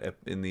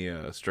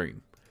the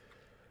stream.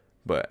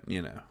 But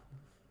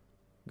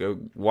go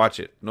watch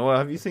it. Noah,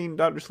 have you seen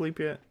Dr. Sleep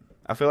yet?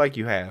 I feel like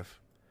you have,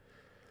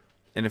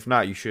 and if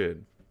not, you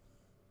should.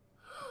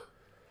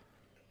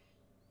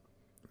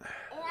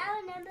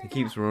 He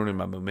keeps ruining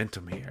my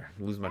momentum here.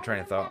 I lose my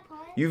train of thought.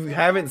 You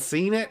haven't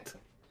seen it?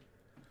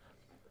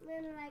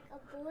 When like a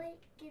boy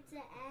gets an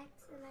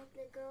axe and like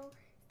the girl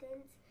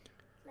stands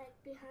like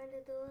behind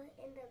the door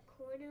in the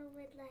corner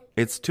with like.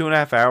 It's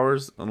 2.5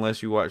 hours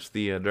unless you watch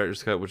the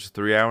director's cut, which is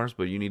 3 hours.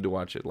 But you need to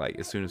watch it like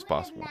as soon as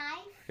possible.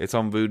 It's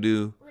on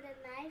Vudu.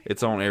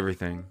 It's on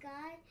everything.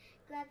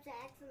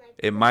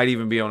 It might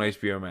even be on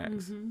HBO Max.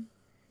 Mm-hmm.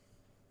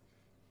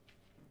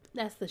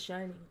 That's The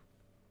Shining.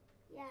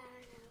 Yeah,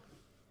 I know.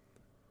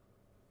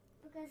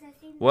 Because I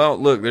think. Well,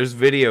 look, there's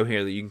video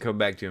here that you can come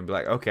back to and be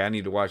like, okay, I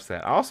need to watch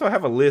that. I also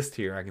have a list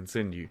here I can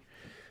send you.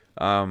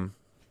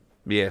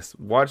 Yes,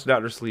 watch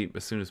Dr. Sleep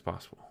as soon as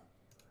possible.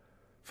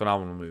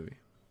 Phenomenal movie.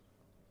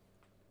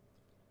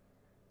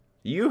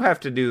 You have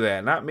to do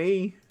that, not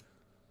me.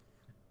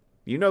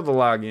 You know the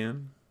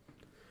login.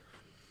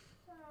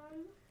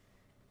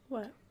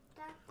 What?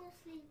 Dr.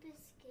 Sleep is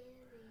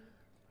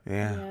scary.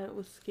 Yeah, it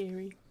was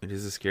scary. it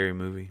is a scary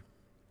movie.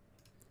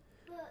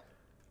 But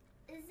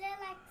is there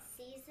like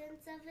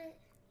seasons of it?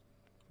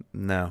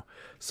 No.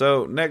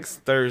 So next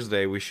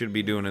Thursday we should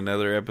be doing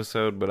another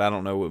episode, but I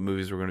don't know what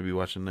movies we're going to be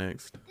watching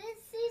next. There's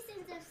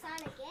seasons of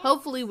Sonic X.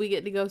 Hopefully we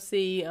get to go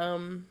see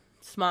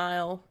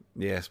Smile.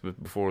 Yes,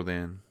 but before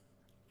then,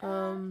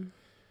 Am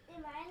I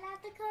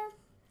allowed to come?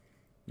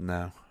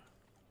 no.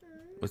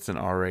 It's an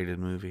R-rated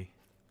movie.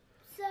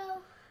 So,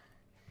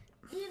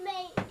 do you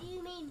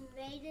mean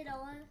rated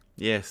R?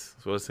 Yes,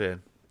 that's what it said.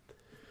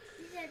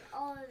 You said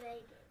R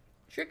rated.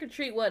 Trick or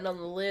Treat wasn't on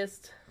the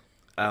list.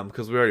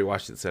 Because we already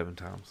watched it 7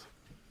 times.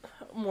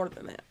 More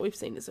than that. We've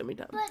seen it so many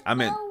times. But I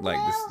meant, Noel like,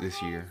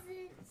 this year. hasn't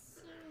seen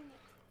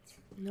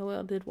it.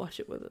 Noel did watch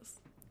it with us.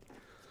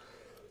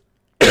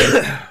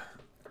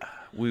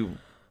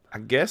 I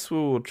guess we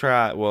will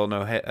try. Well,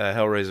 no,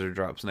 Hellraiser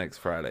drops next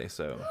Friday,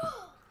 so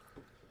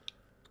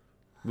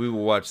we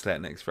will watch that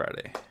next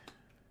Friday.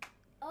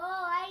 Oh,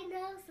 I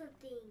know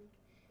something.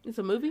 It's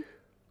a movie?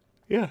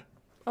 Yeah.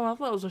 Oh, I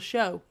thought it was a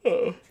show.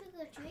 Trick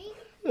or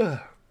treat?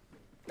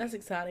 That's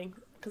exciting.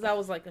 Because I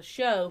was like, a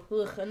show.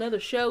 Ugh, another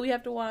show we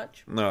have to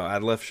watch. No, I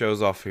left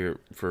shows off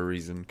here for a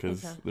reason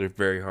because Okay. they're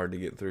very hard to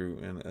get through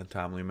in a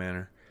timely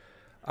manner.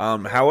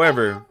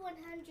 However,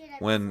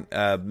 when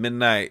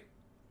Midnight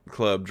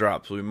Club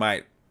drops, we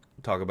might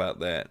talk about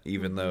that,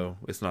 even though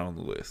it's not on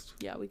the list.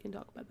 Yeah, we can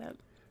talk about that.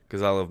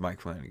 Because I love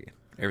Mike Flanagan.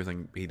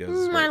 Everything he does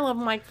is I great. love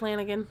Mike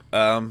Flanagan.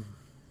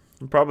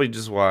 We'll probably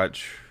just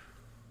watch,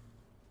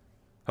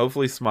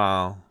 hopefully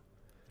Smile,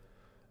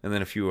 and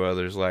then a few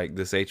others like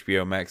this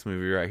HBO Max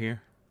movie right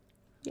here.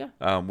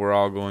 Yeah. We're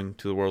all going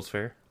to the World's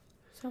Fair.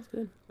 Sounds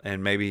good.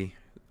 And maybe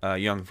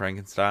Young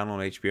Frankenstein on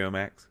HBO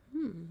Max.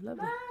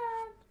 Lovely.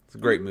 It's a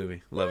great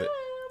movie. Love it.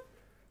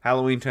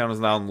 Halloween Town is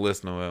not on the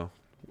list, Noel.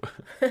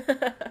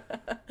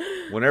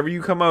 Whenever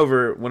you come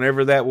over,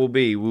 whenever that will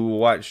be, we will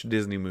watch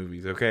Disney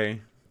movies,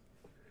 okay?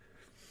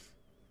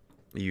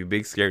 You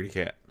big scaredy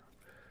cat.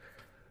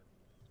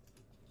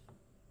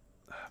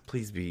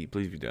 Please be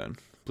done.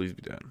 Please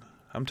be done.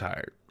 I'm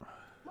tired.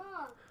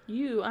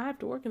 Mom, I have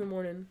to work in the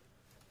morning.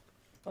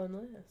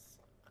 Unless.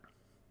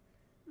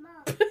 Mom.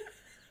 Mom.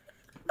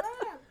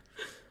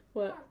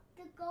 What? Mom,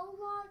 the gold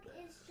log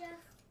is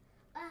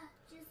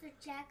just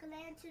a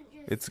jack-o'-lantern.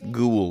 It's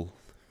ghoul.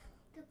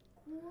 The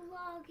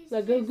gulag is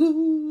Like just... a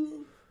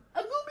goo. A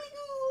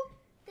goobly-goo.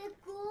 The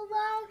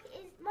gulag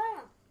is...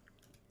 Mom.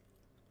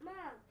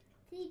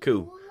 The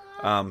Cool.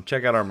 gulag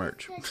Check out our is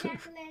merch. the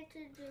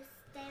jack-o'-lantern just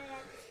staring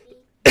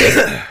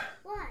at me.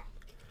 What?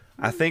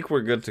 I think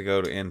we're good to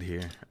go to end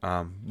here.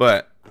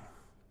 But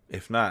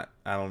if not,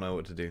 I don't know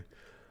what to do.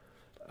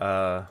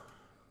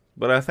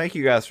 But I thank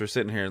you guys for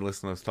sitting here and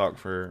listening to us talk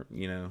for,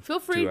 Feel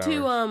free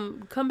 2 hours.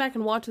 to come back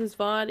and watch this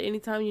VOD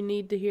anytime you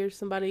need to hear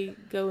somebody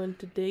go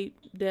into deep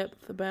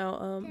depth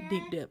about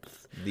deep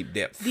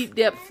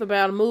depths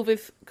about a movie,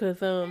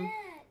 because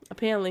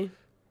apparently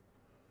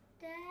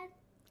Dad?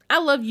 I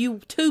love you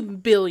 2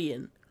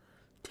 billion.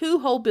 2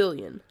 whole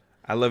billion.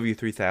 I love you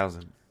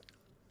 3,000.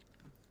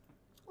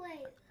 Wait.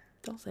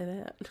 Don't say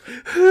that.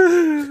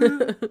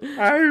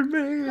 Iron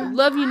Man.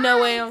 Love you,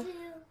 Noel.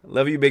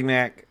 Love you, Big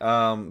Knack.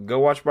 Go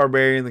watch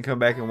Barbarian, then come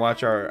back and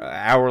watch our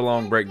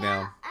hour-long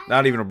breakdown.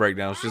 Not even a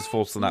breakdown; it's just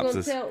full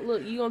synopsis.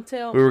 You gonna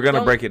tell? We were gonna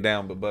don't- break it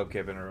down, but Bub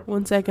kept interrupting.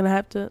 1 second, I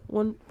have to.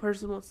 One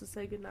person wants to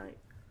say goodnight.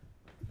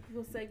 You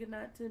gonna say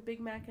goodnight to Big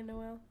Mac and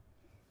Noel?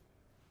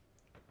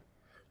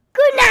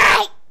 Good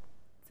night!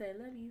 Say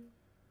I love you.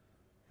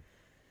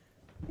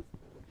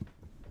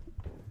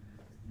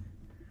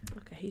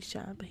 Okay, he's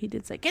shy, but he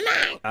did say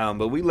goodnight.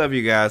 But we love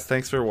you guys.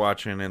 Thanks for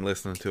watching and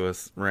listening to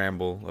us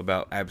ramble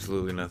about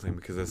absolutely nothing,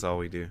 because that's all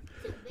we do.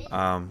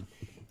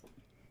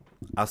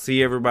 I'll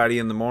see everybody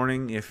in the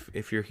morning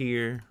if you're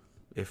here.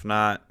 If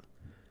not,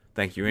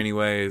 thank you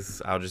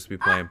anyways. I'll just be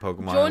playing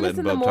Pokemon Join and us letting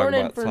in the Bub talk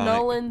morning about for Sonic.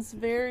 Nolan's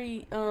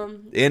very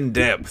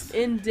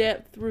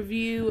In-depth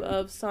review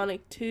of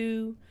Sonic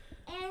 2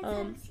 And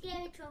some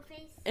scary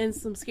trophies. and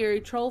some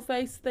scary troll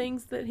face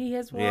things that he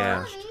has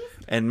watched.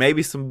 Yeah. And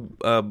maybe some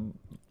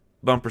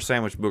bumper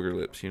sandwich booger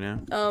lips,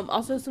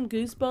 Also some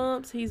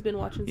Goosebumps. He's been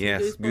watching some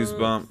Yes,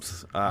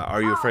 Goosebumps.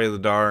 Are You Afraid of the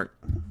Dark?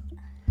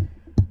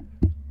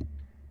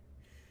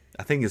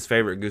 I think his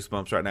favorite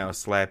Goosebumps right now is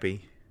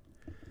Slappy.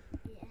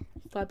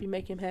 Slappy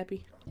make him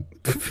happy.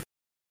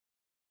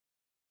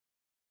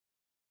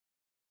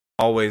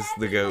 Always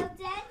the GOAT.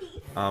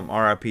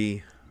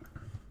 R.I.P.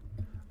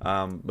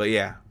 But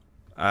yeah.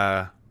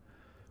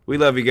 We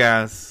love you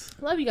guys.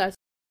 Love you guys.